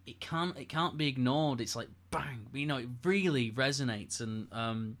 It can't be ignored. It's like bang. It really resonates,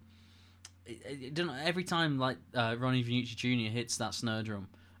 and it don't, every time like Ronnie Vannucci Jr. hits that snare drum,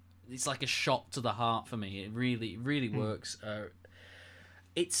 it's like a shot to the heart for me. It really works.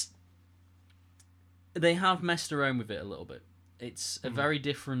 They have messed around with it a little bit. It's a very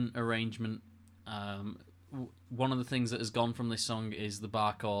different arrangement. One of the things that has gone from this song is the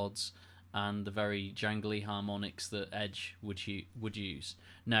bar chords and the very jangly harmonics that Edge would use.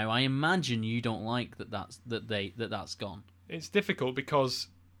 Now, I imagine you don't like that's gone. It's difficult because,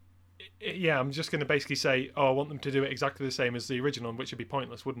 I'm just going to basically say, I want them to do it exactly the same as the original, which would be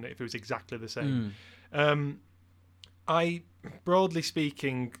pointless, wouldn't it, if it was exactly the same? I, broadly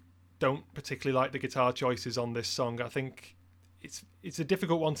speaking, don't particularly like the guitar choices on this song. I think it's a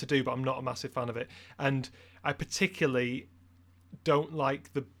difficult one to do, but I'm not a massive fan of it. And I particularly don't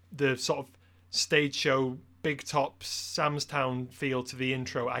like the sort of stage show, big top, Sam's Town feel to the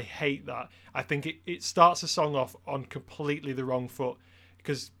intro. I hate that. I think it starts the song off on completely the wrong foot,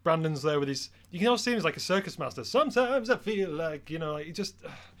 because Brandon's there with his... You can also see him as like a circus master. Sometimes I feel like, he just...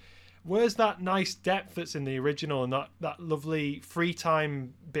 Where's that nice depth that's in the original and that lovely free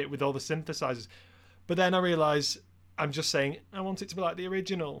time bit with all the synthesizers? But then I realise I'm just saying I want it to be like the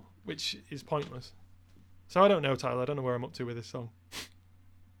original, which is pointless. So I don't know, Tyler. I don't know where I'm up to with this song.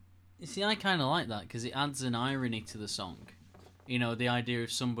 You see, I kind of like that because it adds an irony to the song. The idea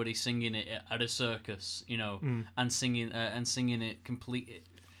of somebody singing it at a circus, and singing it complete,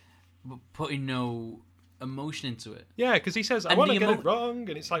 putting no emotion into it. Yeah, because he says, I want to get it wrong,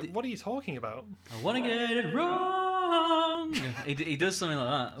 and it's like, what are you talking about? I want to get it wrong. he does something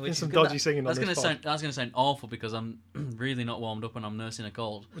like that. Which some dodgy singing on this pod. That's going to sound awful because I'm really not warmed up and I'm nursing a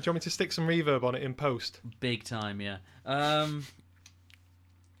cold. Do you want me to stick some reverb on it in post? Big time, yeah.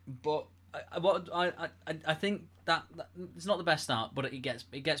 But I think that it's not the best start, but it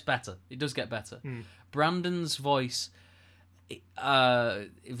gets better. It does get better. Brandon's voice,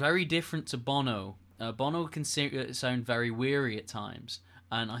 very different to Bono. Bono can sound very weary at times,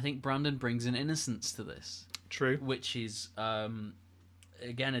 and I think Brandon brings an innocence to this. True. Which is,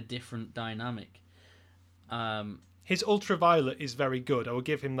 again, a different dynamic. His Ultraviolet is very good. I will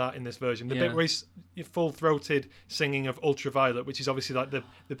give him that in this version. The bit where he's full-throated singing of Ultraviolet, which is obviously like the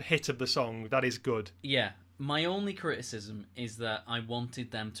hit of the song, that is good. Yeah. My only criticism is that I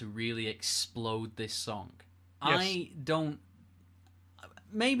wanted them to really explode this song. Yes. I don't...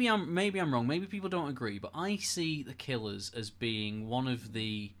 Maybe I'm wrong. Maybe people don't agree, but I see the Killers as being one of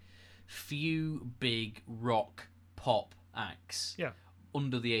the few big rock pop acts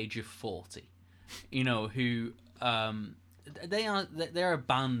under the age of 40. Who they're a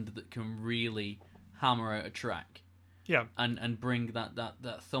band that can really hammer out a track. Yeah. And bring that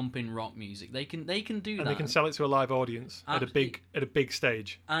thumping rock music. They can do that. And they can sell it to a live audience at a big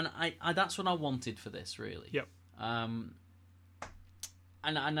stage. And I that's what I wanted for this, really. Yep.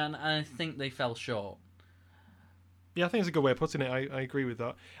 And I think they fell short. Yeah, I think it's a good way of putting it. I agree with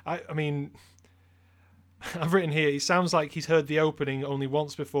that. I mean, I've written here, it sounds like he's heard the opening only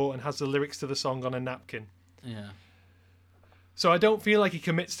once before and has the lyrics to the song on a napkin. Yeah. So I don't feel like he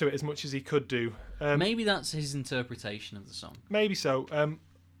commits to it as much as he could do. Maybe that's his interpretation of the song. Maybe so.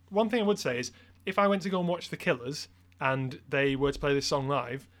 One thing I would say is, if I went to go and watch The Killers, and they were to play this song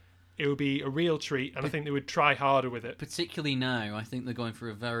live, it would be a real treat, and I think they would try harder with it. Particularly now, I think they're going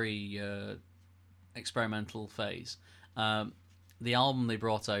through a very experimental phase. The album they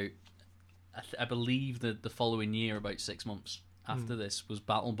brought out, I believe that the following year, about 6 months after this, was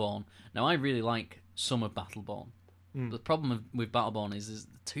Battleborn. Now, I really like some of Battleborn. But the problem with Battleborn is there's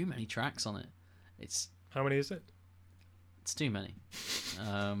too many tracks on it. How many is it? It's too many.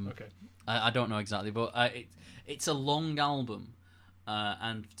 Okay. I don't know exactly, but it's a long album,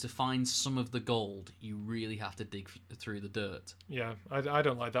 and to find some of the gold, you really have to dig through the dirt. Yeah, I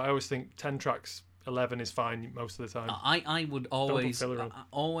don't like that. I always think 10 tracks, 11 is fine most of the time. I would always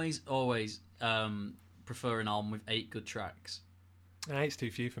prefer an album with 8 good tracks. 8's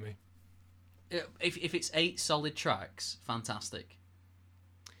too few for me. If it's 8 solid tracks, fantastic.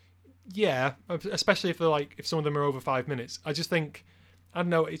 Yeah, especially if some of them are over 5 minutes. I just think, I don't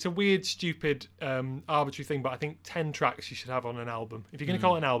know, it's a weird, stupid, arbitrary thing, but I think 10 tracks you should have on an album. If you're going to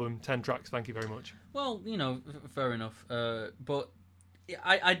call it an album, 10 tracks, thank you very much. Well, fair enough. But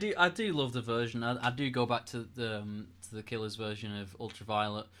I do love the version. I do go back to the Killers version of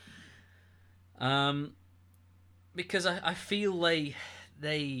Ultraviolet, because I feel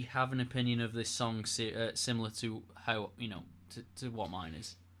they have an opinion of this song similar to how to what mine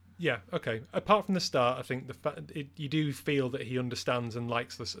is. Yeah, okay. Apart from the start, I think you do feel that he understands and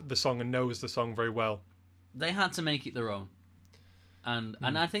likes the song and knows the song very well. They had to make it their own, and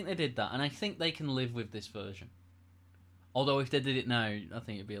I think they did that, and I think they can live with this version. Although if they did it now, I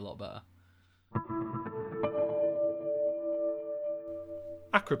think it'd be a lot better.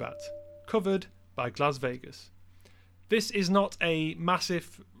 Acrobat, covered by Las Vegas. This is not a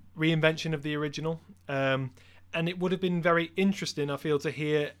massive reinvention of the original, and it would have been very interesting, I feel, to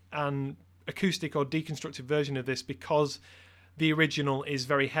hear an acoustic or deconstructed version of this because the original is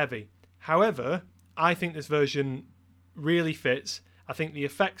very heavy. However, I think this version really fits. I think the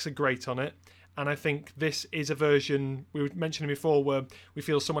effects are great on it, and I think this is a version, we were mentioning before, where we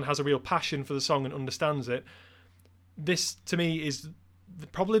feel someone has a real passion for the song and understands it. This, to me, is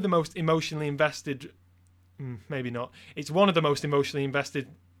probably the most emotionally invested, maybe not, it's one of the most emotionally invested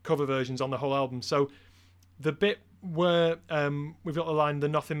cover versions on the whole album. So the bit where we've got the line, "The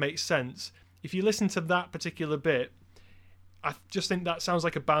nothing makes sense," if you listen to that particular bit, I just think that sounds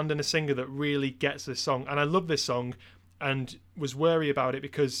like a band and a singer that really gets this song. And I love this song and was wary about it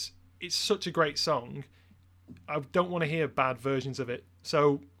because it's such a great song. I don't want to hear bad versions of it.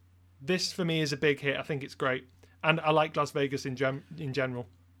 So this, for me, is a big hit. I think it's great. And I like Las Vegas in general.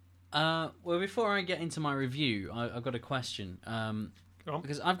 Well, before I get into my review, I've got a question.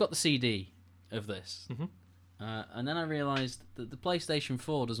 Because I've got the CD of this. Mm-hmm. And then I realised that the PlayStation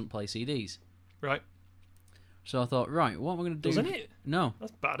 4 doesn't play CDs. Right. So I thought, right, what am I going to do? Doesn't it? No.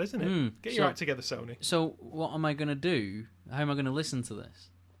 That's bad, isn't it? Get your act together, Sony. So what am I going to do? How am I going to listen to this?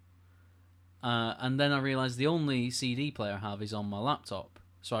 And then I realised the only CD player I have is on my laptop.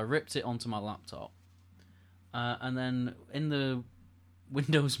 So I ripped it onto my laptop. And then in the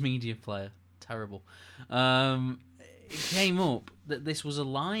Windows Media Player, terrible, it came up that this was a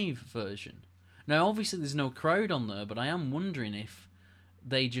live version. Now, obviously, there's no crowd on there, but I am wondering if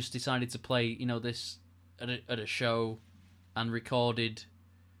they just decided to play, this at a show and recorded,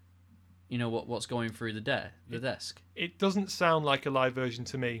 what's going through the desk. It doesn't sound like a live version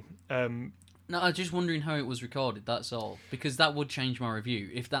to me. No, I'm just wondering how it was recorded, that's all. Because that would change my review,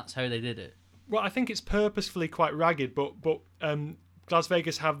 if that's how they did it. Well, I think it's purposefully quite ragged, but Las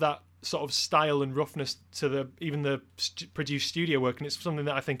Vegas have that sort of style and roughness to even the produced studio work, and it's something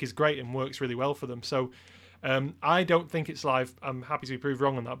that I think is great and works really well for them. So I don't think it's live. I'm happy to be proved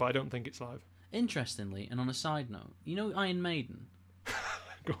wrong on that, but I don't think it's live. Interestingly, and on a side note, Iron Maiden?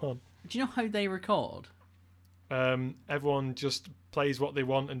 Go on. Do you know how they record? Everyone just plays what they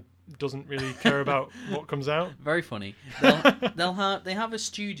want and doesn't really care about what comes out. Very funny. They have a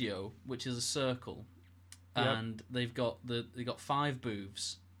studio which is a circle, and they've got 5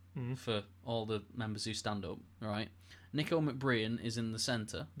 booths for all the members who stand up. Right, Nico McBrien is in the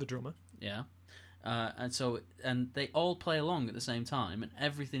centre, the drummer. Yeah, and they all play along at the same time, and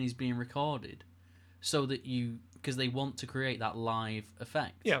everything is being recorded, so that because they want to create that live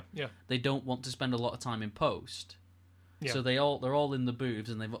effect. Yeah. They don't want to spend a lot of time in post. Yeah. So they're all in the booths,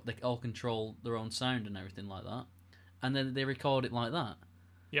 and they all control their own sound and everything like that, and then they record it like that.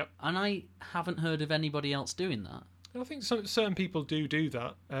 Yep. And I haven't heard of anybody else doing that. I think certain people do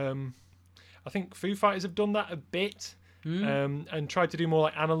that. I think Foo Fighters have done that a bit, and tried to do more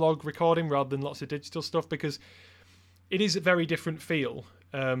like analog recording rather than lots of digital stuff, because it is a very different feel.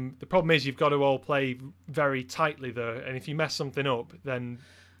 The problem is you've got to all play very tightly there, and if you mess something up, then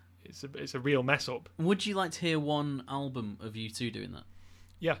it's a real mess up. Would you like to hear one album of U2 doing that?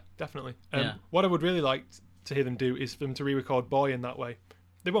 Yeah, definitely. Yeah. What I would really like to hear them do is for them to re-record Boy in that way.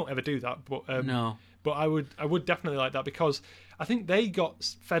 They won't ever do that, but No. But I would definitely like that, because I think they got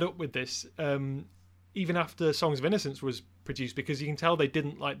fed up with this even after Songs of Innocence was produced, because you can tell they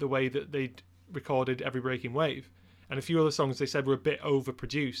didn't like the way that they'd recorded Every Breaking Wave, and a few other songs they said were a bit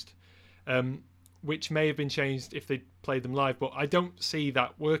overproduced, which may have been changed if they played them live. But I don't see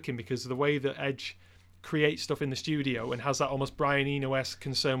that working, because of the way that Edge creates stuff in the studio and has that almost Brian Eno-esque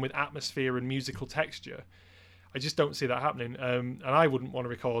concern with atmosphere and musical texture. I just don't see that happening, and I wouldn't want to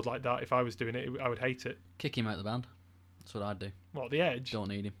record like that if I was doing it. I would hate it. Kick him out of the band. That's what I'd do. What, the Edge? Don't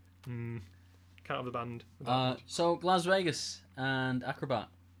need him. Can't have the band. So Las Vegas and Acrobat.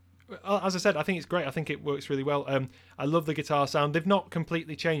 As I said, I think it's great. I think it works really well. I love the guitar sound. They've not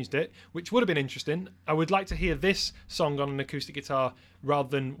completely changed it, which would have been interesting. I would like to hear this song on an acoustic guitar rather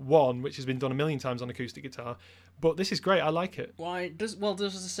than one, which has been done a million times on acoustic guitar. But this is great. I like it. Why does the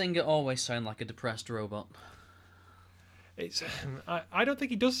singer always sound like a depressed robot? It's. I don't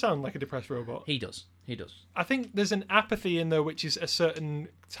think he does sound like a depressed robot. He does. I think there's an apathy in there, which is a certain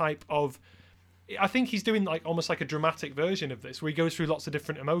type of. I think he's doing like almost like a dramatic version of this, where he goes through lots of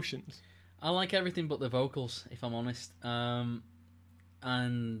different emotions. I like everything but the vocals, if I'm honest. And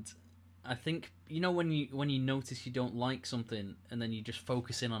I think when you notice you don't like something, and then you just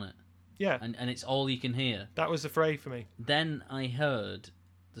focus in on it. Yeah. And it's all you can hear. That was the fray for me. Then I heard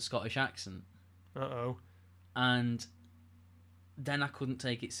the Scottish accent. Uh-oh. And then I couldn't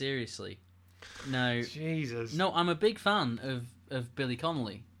take it seriously. Now, Jesus. No, I'm a big fan of Billy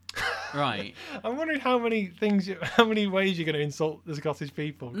Connolly. Right. I'm wondering how many ways you're going to insult the Scottish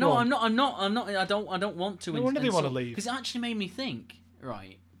people. No, I'm not. I don't want to. No wonder they want to leave. Because it actually made me think.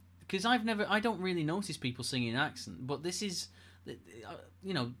 Right. Because I don't really notice people singing in accent, but this is,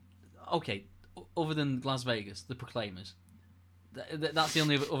 okay. Other than Las Vegas, the Proclaimers. That's the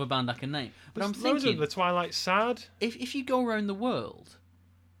only other band I can name. But I'm thinking, the Twilight Sad. If you go around the world,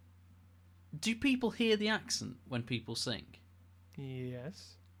 do people hear the accent when people sing?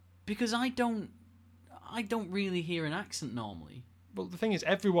 Yes. Because I don't really hear an accent normally. Well, the thing is,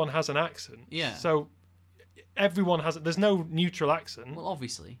 everyone has an accent. Yeah. So everyone has. There's no neutral accent. Well,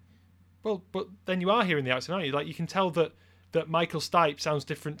 obviously. Well, but then you are hearing the accent, aren't you? Like, you can tell that Michael Stipe sounds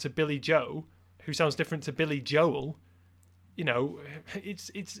different to Billy Joe, who sounds different to Billy Joel.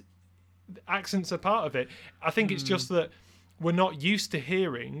 It's accents are part of it. I think it's just that we're not used to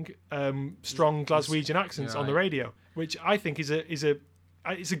hearing strong Glaswegian accents on the radio, which I think is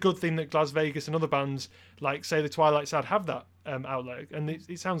a good thing that Las Vegas and other bands like, say, the Twilight Sad have that outlet, and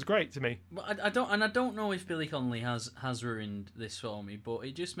it sounds great to me. But I don't know if Billy Connolly has ruined this for me, but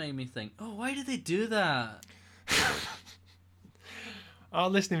it just made me think, why did they do that? Our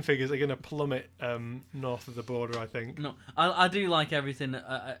listening figures are going to plummet north of the border, I think. No, I do like everything.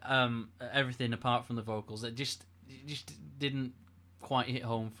 Everything apart from the vocals. It just didn't quite hit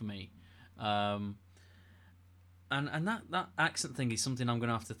home for me. And that accent thing is something I'm going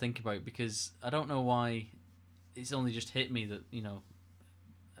to have to think about, because I don't know why it's only just hit me that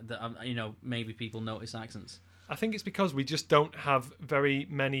maybe people notice accents. I think it's because we just don't have very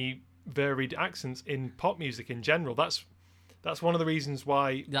many varied accents in pop music in general. That's one of the reasons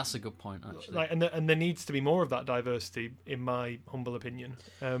why. That's a good point, actually. And there needs to be more of that diversity, in my humble opinion.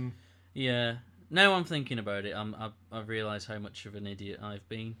 Yeah. Now I'm thinking about it, I've realised how much of an idiot I've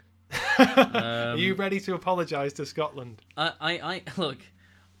been. Are you ready to apologise to Scotland? I look.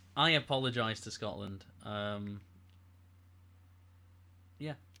 I apologise to Scotland.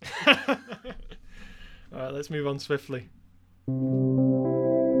 Yeah. All right, let's move on swiftly.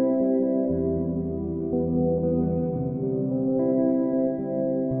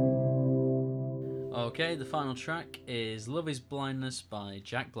 Okay, the final track is Love Is Blindness by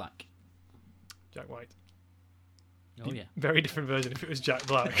Jack Black. Jack White. Oh, yeah. Very different version if it was Jack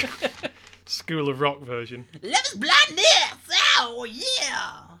Black. School of Rock version. Love is blindness! Oh,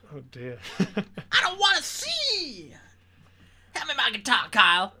 yeah! Oh, dear. I don't want to see! Hand me my guitar,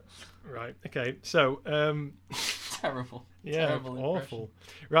 Kyle! Right, okay, so... Terrible. Yeah, Terrible awful.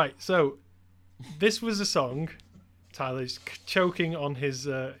 Right, so this was a song. Tyler's choking on his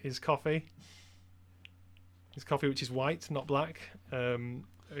coffee. His coffee, which is white, not black.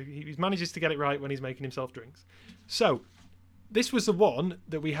 He manages to get it right when he's making himself drinks. So, this was the one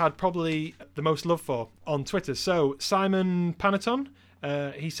that we had probably the most love for on Twitter. So, Simon Panaton,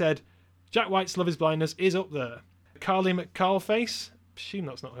 he said, Jack White's Love Is Blindness is up there. Carly McCarlface, assume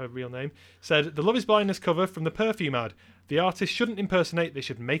that's not her real name, said, the Love Is Blindness cover from the Perfume ad. The artist shouldn't impersonate, they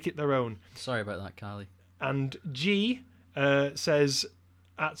should make it their own. Sorry about that, Carly. And G says,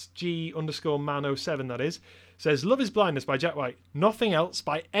 at G_man07, that is, says, Love is Blindness by Jack White. Nothing else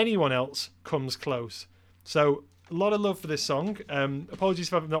by anyone else comes close. So, a lot of love for this song. Apologies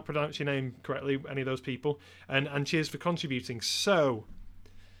if I've not pronounced your name correctly, any of those people. And cheers for contributing. So,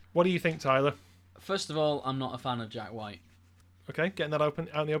 what do you think, Tyler? First of all, I'm not a fan of Jack White. Okay, getting that out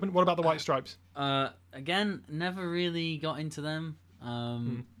in the open. What about the White Stripes? Again, never really got into them.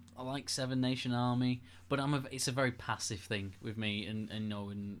 I like Seven Nation Army, but it's a very passive thing with me.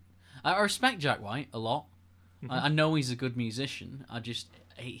 And I respect Jack White a lot. Mm-hmm. I know he's a good musician.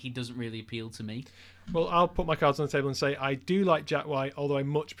 He doesn't really appeal to me. Well, I'll put my cards on the table and say I do like Jack White, although I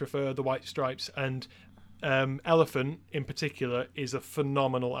much prefer the White Stripes. And Elephant, in particular, is a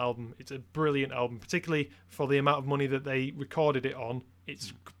phenomenal album. It's a brilliant album, particularly for the amount of money that they recorded it on.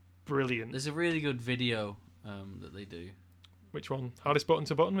 It's brilliant. There's a really good video that they do. Which one? Hardest Button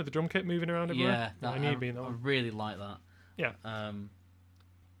to Button with the drum kit moving around everywhere? Yeah, I really like that. Yeah.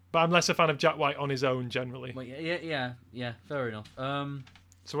 But I'm less a fan of Jack White on his own, generally. Well, yeah, fair enough.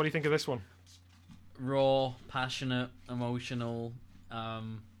 So what do you think of this one? Raw, passionate, emotional,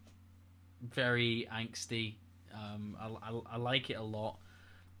 very angsty. I like it a lot.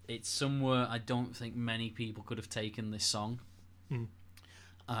 It's somewhere I don't think many people could have taken this song.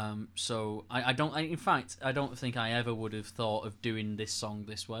 So I don't. In fact, I don't think I ever would have thought of doing this song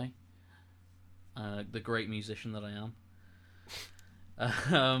this way. The great musician that I am.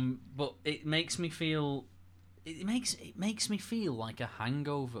 But it makes me feel. It makes me feel like a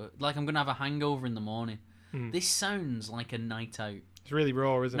hangover. Like I'm gonna have a hangover in the morning. This sounds like a night out. It's really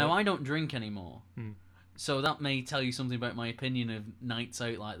raw, isn't it? Now I don't drink anymore. So that may tell you something about my opinion of nights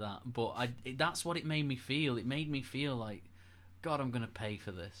out like that. But that's what it made me feel. It made me feel like, God, I'm going to pay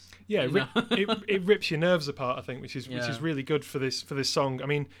for this. Yeah, it rips your nerves apart, I think, which is really good for this song. I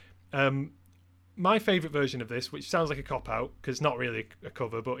mean, my favourite version of this, which sounds like a cop-out, because it's not really a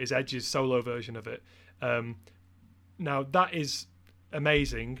cover, but is Edge's solo version of it. Now, that is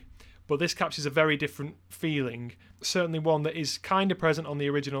amazing, but this captures a very different feeling, certainly one that is kind of present on the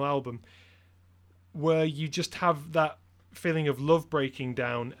original album, where you just have that feeling of love breaking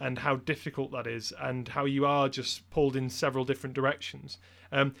down and how difficult that is and how you are just pulled in several different directions.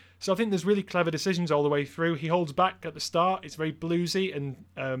 So I think there's really clever decisions all the way through. He holds back at the start. It's very bluesy and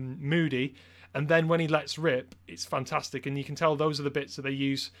moody. And then when he lets rip, it's fantastic. And you can tell those are the bits that they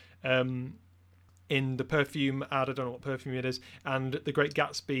use in the perfume ad. I don't know what perfume it is. And the Great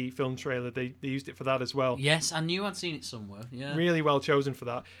Gatsby film trailer, they used it for that as well. Yes, I knew I'd seen it somewhere. Yeah, really well chosen for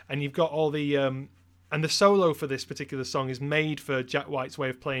that. And you've got all the... and the solo for this particular song is made for Jack White's way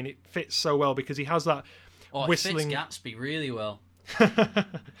of playing. It fits so well because he has that whistling... It fits Gatsby really well.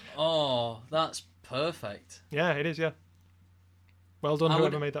 Oh, that's perfect. Yeah, it is, yeah. Well done,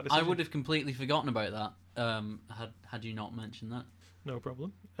 whoever made that decision. I would have completely forgotten about that had you not mentioned that. No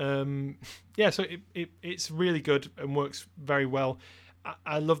problem. Yeah, so it's really good and works very well.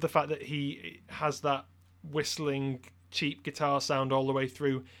 I love the fact that he has that whistling, cheap guitar sound all the way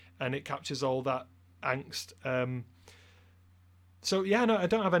through, and it captures all that angst. So yeah, no, I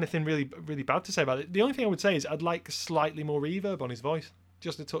don't have anything really bad to say about it. The only thing I would say is I'd like slightly more reverb on his voice,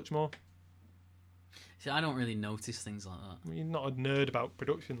 just a touch more. See, I don't really notice things like that. You're not a nerd about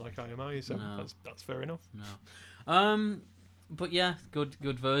production like I am, are you? So no. That's fair enough. No. But yeah, good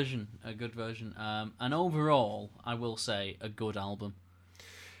version, a good version. And overall, I will say a good album.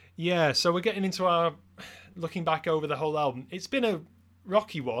 Yeah, so we're getting into our looking back over the whole album. It's been a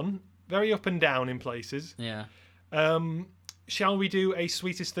rocky one, very up and down in places. Yeah. Shall we do a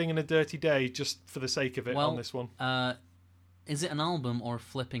Sweetest Thing and a Dirty Day just for the sake of it on this one? Is it an album or a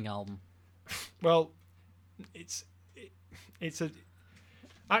flipping album? Well, it's a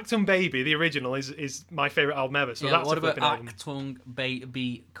Ahk-toong Baby, the original, is my favourite album ever. So that's what a flipping about album. Ahk-toong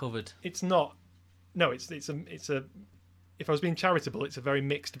Baby covered? It's not. No, it's a. If I was being charitable, it's a very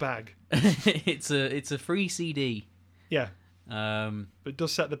mixed bag. it's a free CD. Yeah. But it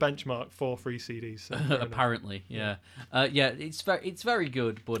does set the benchmark for free CDs. So apparently, yeah. It's very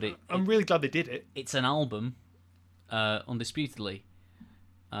good, but I'm really glad they did it. It's an album, undisputedly.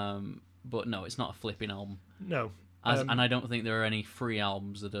 But no, it's not a flipping album. No. And I don't think there are any free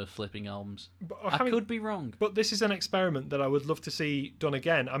albums that are flipping albums. I could be wrong. But this is an experiment that I would love to see done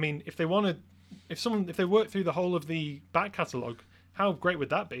again. I mean, if they work through the whole of the back catalogue, how great would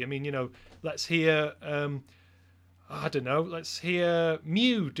that be? I mean, let's hear, I don't know, let's hear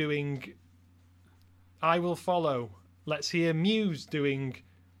Mew doing I Will Follow. Let's hear Muse doing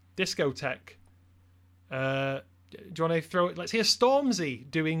Discotheque. Do you want to throw it? Let's hear Stormzy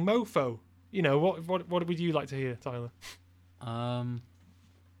doing Mofo. What would you like to hear, Tyler?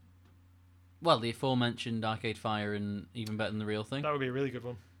 Well, the aforementioned Arcade Fire and Even Better Than the Real Thing. That would be a really good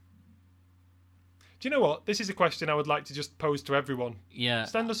one. Do you know what? This is a question I would like to just pose to everyone. Yeah.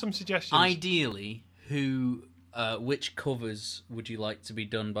 Send us some suggestions. Ideally, which covers would you like to be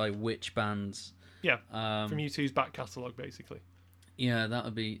done by which bands? Yeah, from U2's back catalogue, basically. Yeah, that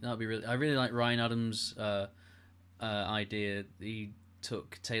would be really. I really like Ryan Adams' idea. He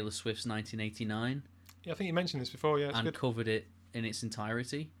took Taylor Swift's 1989. Yeah, I think you mentioned this before. Yeah, it's and good. Covered it in its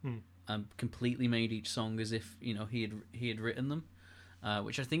entirety, and completely made each song as if he had written them,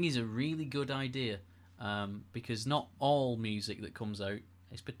 which I think is a really good idea. Because not all music that comes out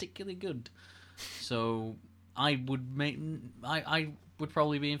is particularly good. So I would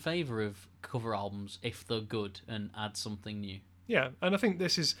probably be in favour of cover albums if they're good and add something new. Yeah, and I think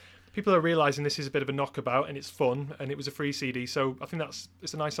people are realising this is a bit of a knockabout and it's fun and it was a free CD, so I think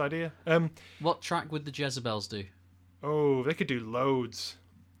it's a nice idea. What track would the Jezebels do? Oh, they could do loads.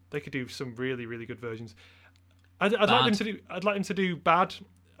 They could do some really, really good versions. I'd like them to do Bad.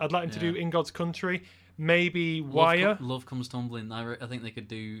 I'd like them to do In God's Country. Maybe Wire. Love Comes Tumbling. I think they could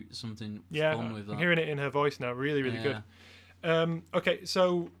do something fun with that. I'm hearing it in her voice now. Really, really good. Okay,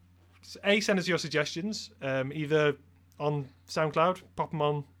 so send us your suggestions. Either on SoundCloud, pop them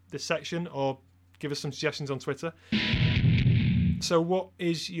on this section, or give us some suggestions on Twitter. So what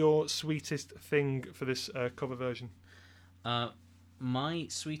is your sweetest thing for this cover version? My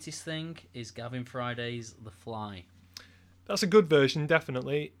sweetest thing is Gavin Friday's The Fly. That's a good version,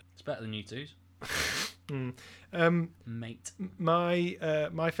 definitely. It's better than U2's. Mate.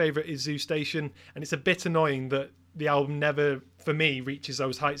 My favourite is Zoo Station, and it's a bit annoying that the album never, for me, reaches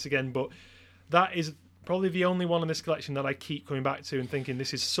those heights again, but that is probably the only one in this collection that I keep coming back to and thinking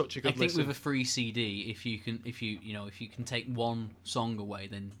this is such a good listen. I think with a free CD, if you can take one song away,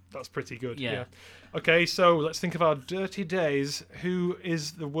 then that's pretty good. Yeah. Okay, so let's think of our dirty days. Who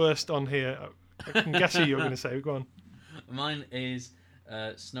is the worst on here? I can guess who you're going to say. Go on. Mine is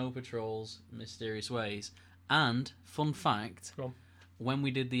Snow Patrol's Mysterious Ways. And, fun fact, when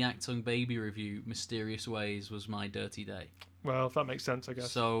we did the Ahk-toong Baby review, Mysterious Ways was my dirty day. Well, that makes sense, I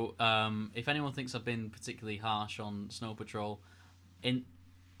guess. So, if anyone thinks I've been particularly harsh on Snow Patrol,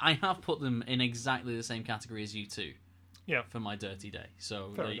 I have put them in exactly the same category as U2. Yeah. For my dirty day.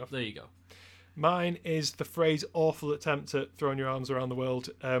 So, there you go. Mine is the phrase awful attempt at throwing your arms around the world.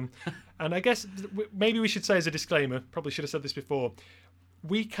 And I guess maybe we should say as a disclaimer, probably should have said this before,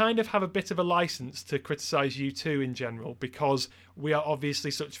 we kind of have a bit of a license to criticise U2 in general because we are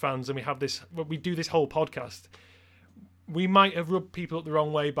obviously such fans and we do this whole podcast. We might have rubbed people up the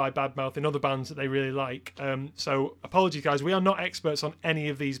wrong way by badmouthing other bands that they really like. So apologies, guys. We are not experts on any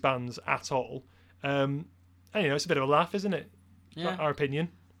of these bands at all. And, it's a bit of a laugh, isn't it? Yeah. Our opinion.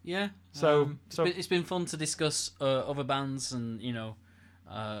 Yeah. So it's been fun to discuss other bands and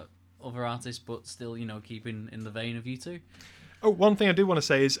other artists, but still keeping in the vein of U2. Oh, one thing I do want to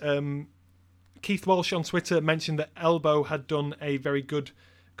say is Keith Walsh on Twitter mentioned that Elbow had done a very good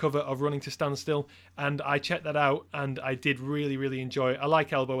cover of Running to Stand Still, and I checked that out and I did really, really enjoy it. I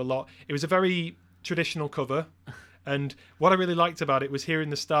like Elbow a lot. It was a very traditional cover, and what I really liked about it was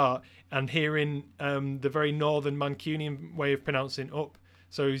hearing the start and hearing the very northern Mancunian way of pronouncing up.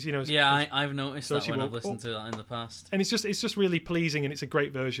 So I've noticed that when I've listened to that in the past, and it's just really pleasing, and it's a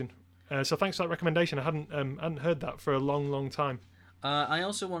great version. So thanks for that recommendation. I hadn't heard that for a long, long time. I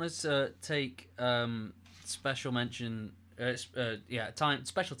also wanted to take special mention,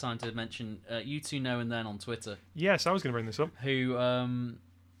 special time to mention U2 Now and Then on Twitter. Yes, I was going to bring this up. Who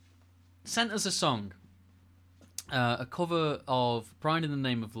sent us a song, a cover of "Pride in the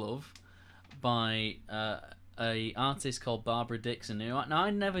Name of Love" by a artist called Barbara Dixon. Now I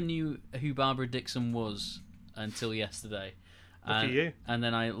never knew who Barbara Dixon was until yesterday. Look at you. And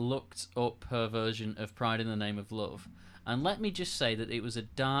then I looked up her version of Pride in the Name of Love. And let me just say that it was a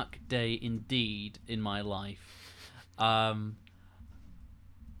dark day indeed in my life. I'm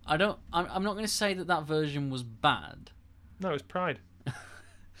not going to say that version was bad. No, it was Pride.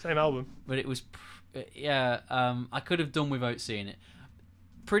 Same album. But it was, I could have done without seeing it.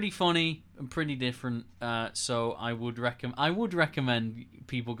 Pretty funny and pretty different. So I would recommend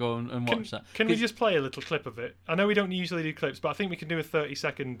people go and watch that. Can we just play a little clip of it? I know we don't usually do clips, but I think we can do a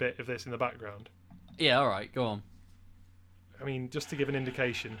 30-second bit of this in the background. Yeah, all right, go on. I mean, just to give an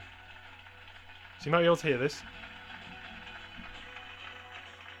indication. So you might be able to hear this.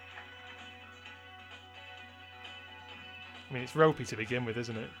 I mean, it's ropey to begin with,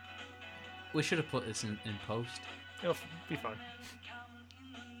 isn't it? We should have put this in post. It'll be fine.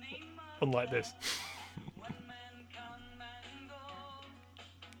 Unlike this.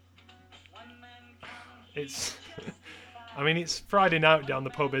 I mean, it's Friday night down the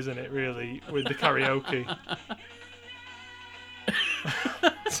pub, isn't it, really, with the karaoke?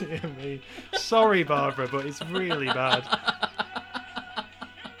 Dear me. Sorry, Barbara, but it's really bad.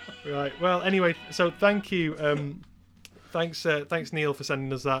 Right, well, anyway, so thank you. Thanks, Neil, for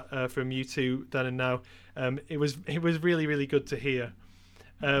sending us that from U2 Then and Now. It was really, really good to hear.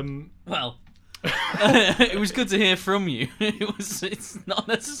 Well... it was good to hear from you. It's not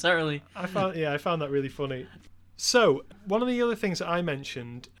necessarily... I found that really funny. So, one of the other things that I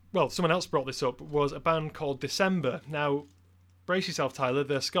mentioned, well, someone else brought this up, was a band called December. Now, brace yourself, Tyler,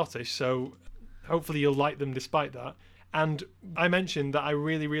 they're Scottish, so hopefully you'll like them despite that. And I mentioned that I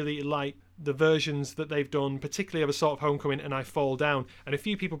really, really like the versions that they've done, particularly of A Sort of Homecoming and I Fall Down. And a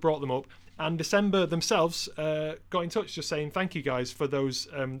few people brought them up. And December themselves got in touch just saying thank you guys for those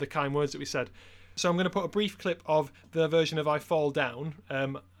the kind words that we said. So I'm going to put a brief clip of the version of I Fall Down.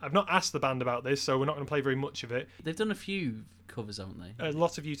 I've not asked the band about this, so we're not going to play very much of it. They've done a few covers, haven't they?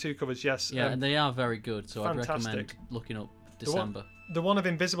 Lots of U2 covers, yes. Yeah, and they are very good, so fantastic. I'd recommend looking up December. The one of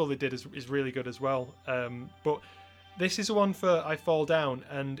Invisible they did is really good as well. But this is the one for I Fall Down,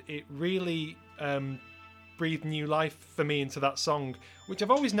 and it really breathed new life for me into that song, which I've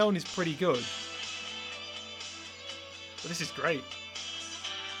always known is pretty good. But this is great.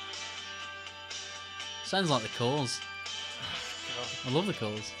 Sounds like the Cause. I love the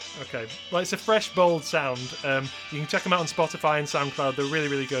Cause. Okay, well, it's a fresh, bold sound. You can check them out on Spotify and SoundCloud. They're really,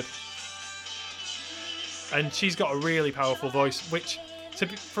 really good. And she's got a really powerful voice, which,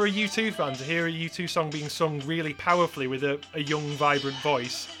 for a U2 fan, to hear a U2 song being sung really powerfully with a young, vibrant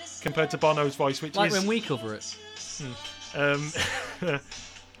voice, compared to Bono's voice, which like is... when we cover it.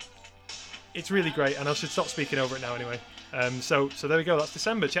 It's really great, and I should stop speaking over it now anyway. So there we go, that's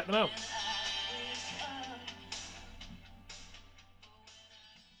December. Check them out.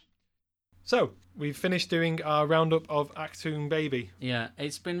 So, we've finished doing our roundup of Ahk-toong Baby. Yeah,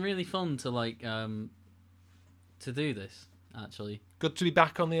 it's been really fun to to do this, actually. Good to be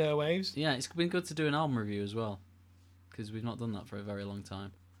back on the airwaves. Yeah, it's been good to do an album review as well, because we've not done that for a very long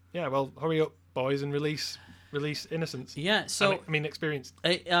time. Yeah, well, hurry up, boys, and release Innocence. Yeah, so Experience.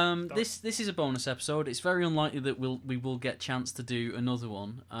 This is a bonus episode. It's very unlikely that we will get chance to do another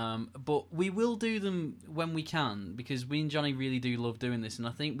one, but we will do them when we can, because we and Johnny really do love doing this, and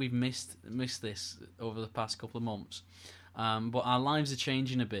I think we've missed this over the past couple of months. But our lives are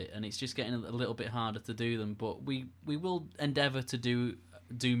changing a bit, and it's just getting a little bit harder to do them. But we will endeavour to do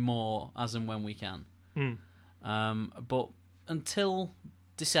more as and when we can. But until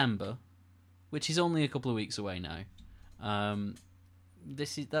December, which is only a couple of weeks away now,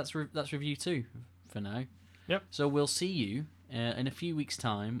 that's review 2 for now. Yep. So we'll see you in a few weeks'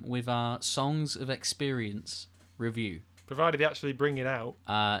 time with our Songs of Experience review. Provided they actually bring it out.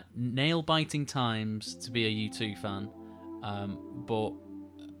 Nail-biting times to be a U2 fan. But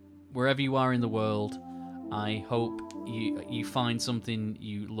wherever you are in the world, I hope you find something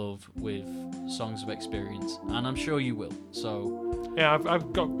you love with Songs of Experience, and I'm sure you will. So yeah,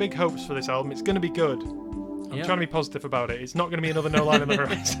 I've got big hopes for this album. It's going to be good. I'm trying to be positive about it. It's not going to be another No Line on the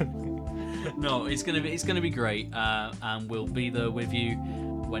Horizon. No, it's going to be great, and we'll be there with you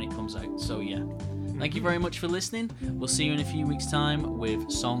when it comes out. So yeah, thank you very much for listening. We'll see you in a few weeks' time with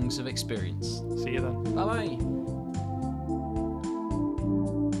Songs of Experience. See you then. Bye bye.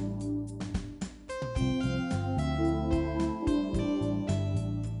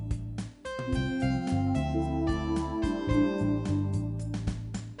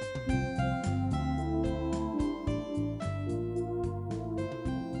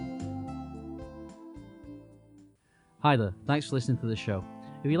 Hi there, thanks for listening to the show.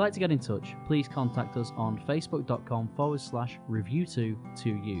 If you'd like to get in touch, please contact us on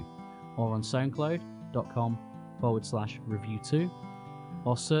facebook.com/review2 or on soundcloud.com/review2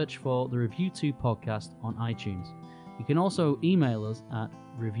 or search for the Review 2 podcast on iTunes. You can also email us at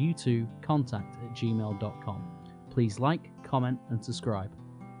review2contact@gmail.com. Please like, comment and subscribe.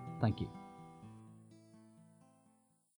 Thank you.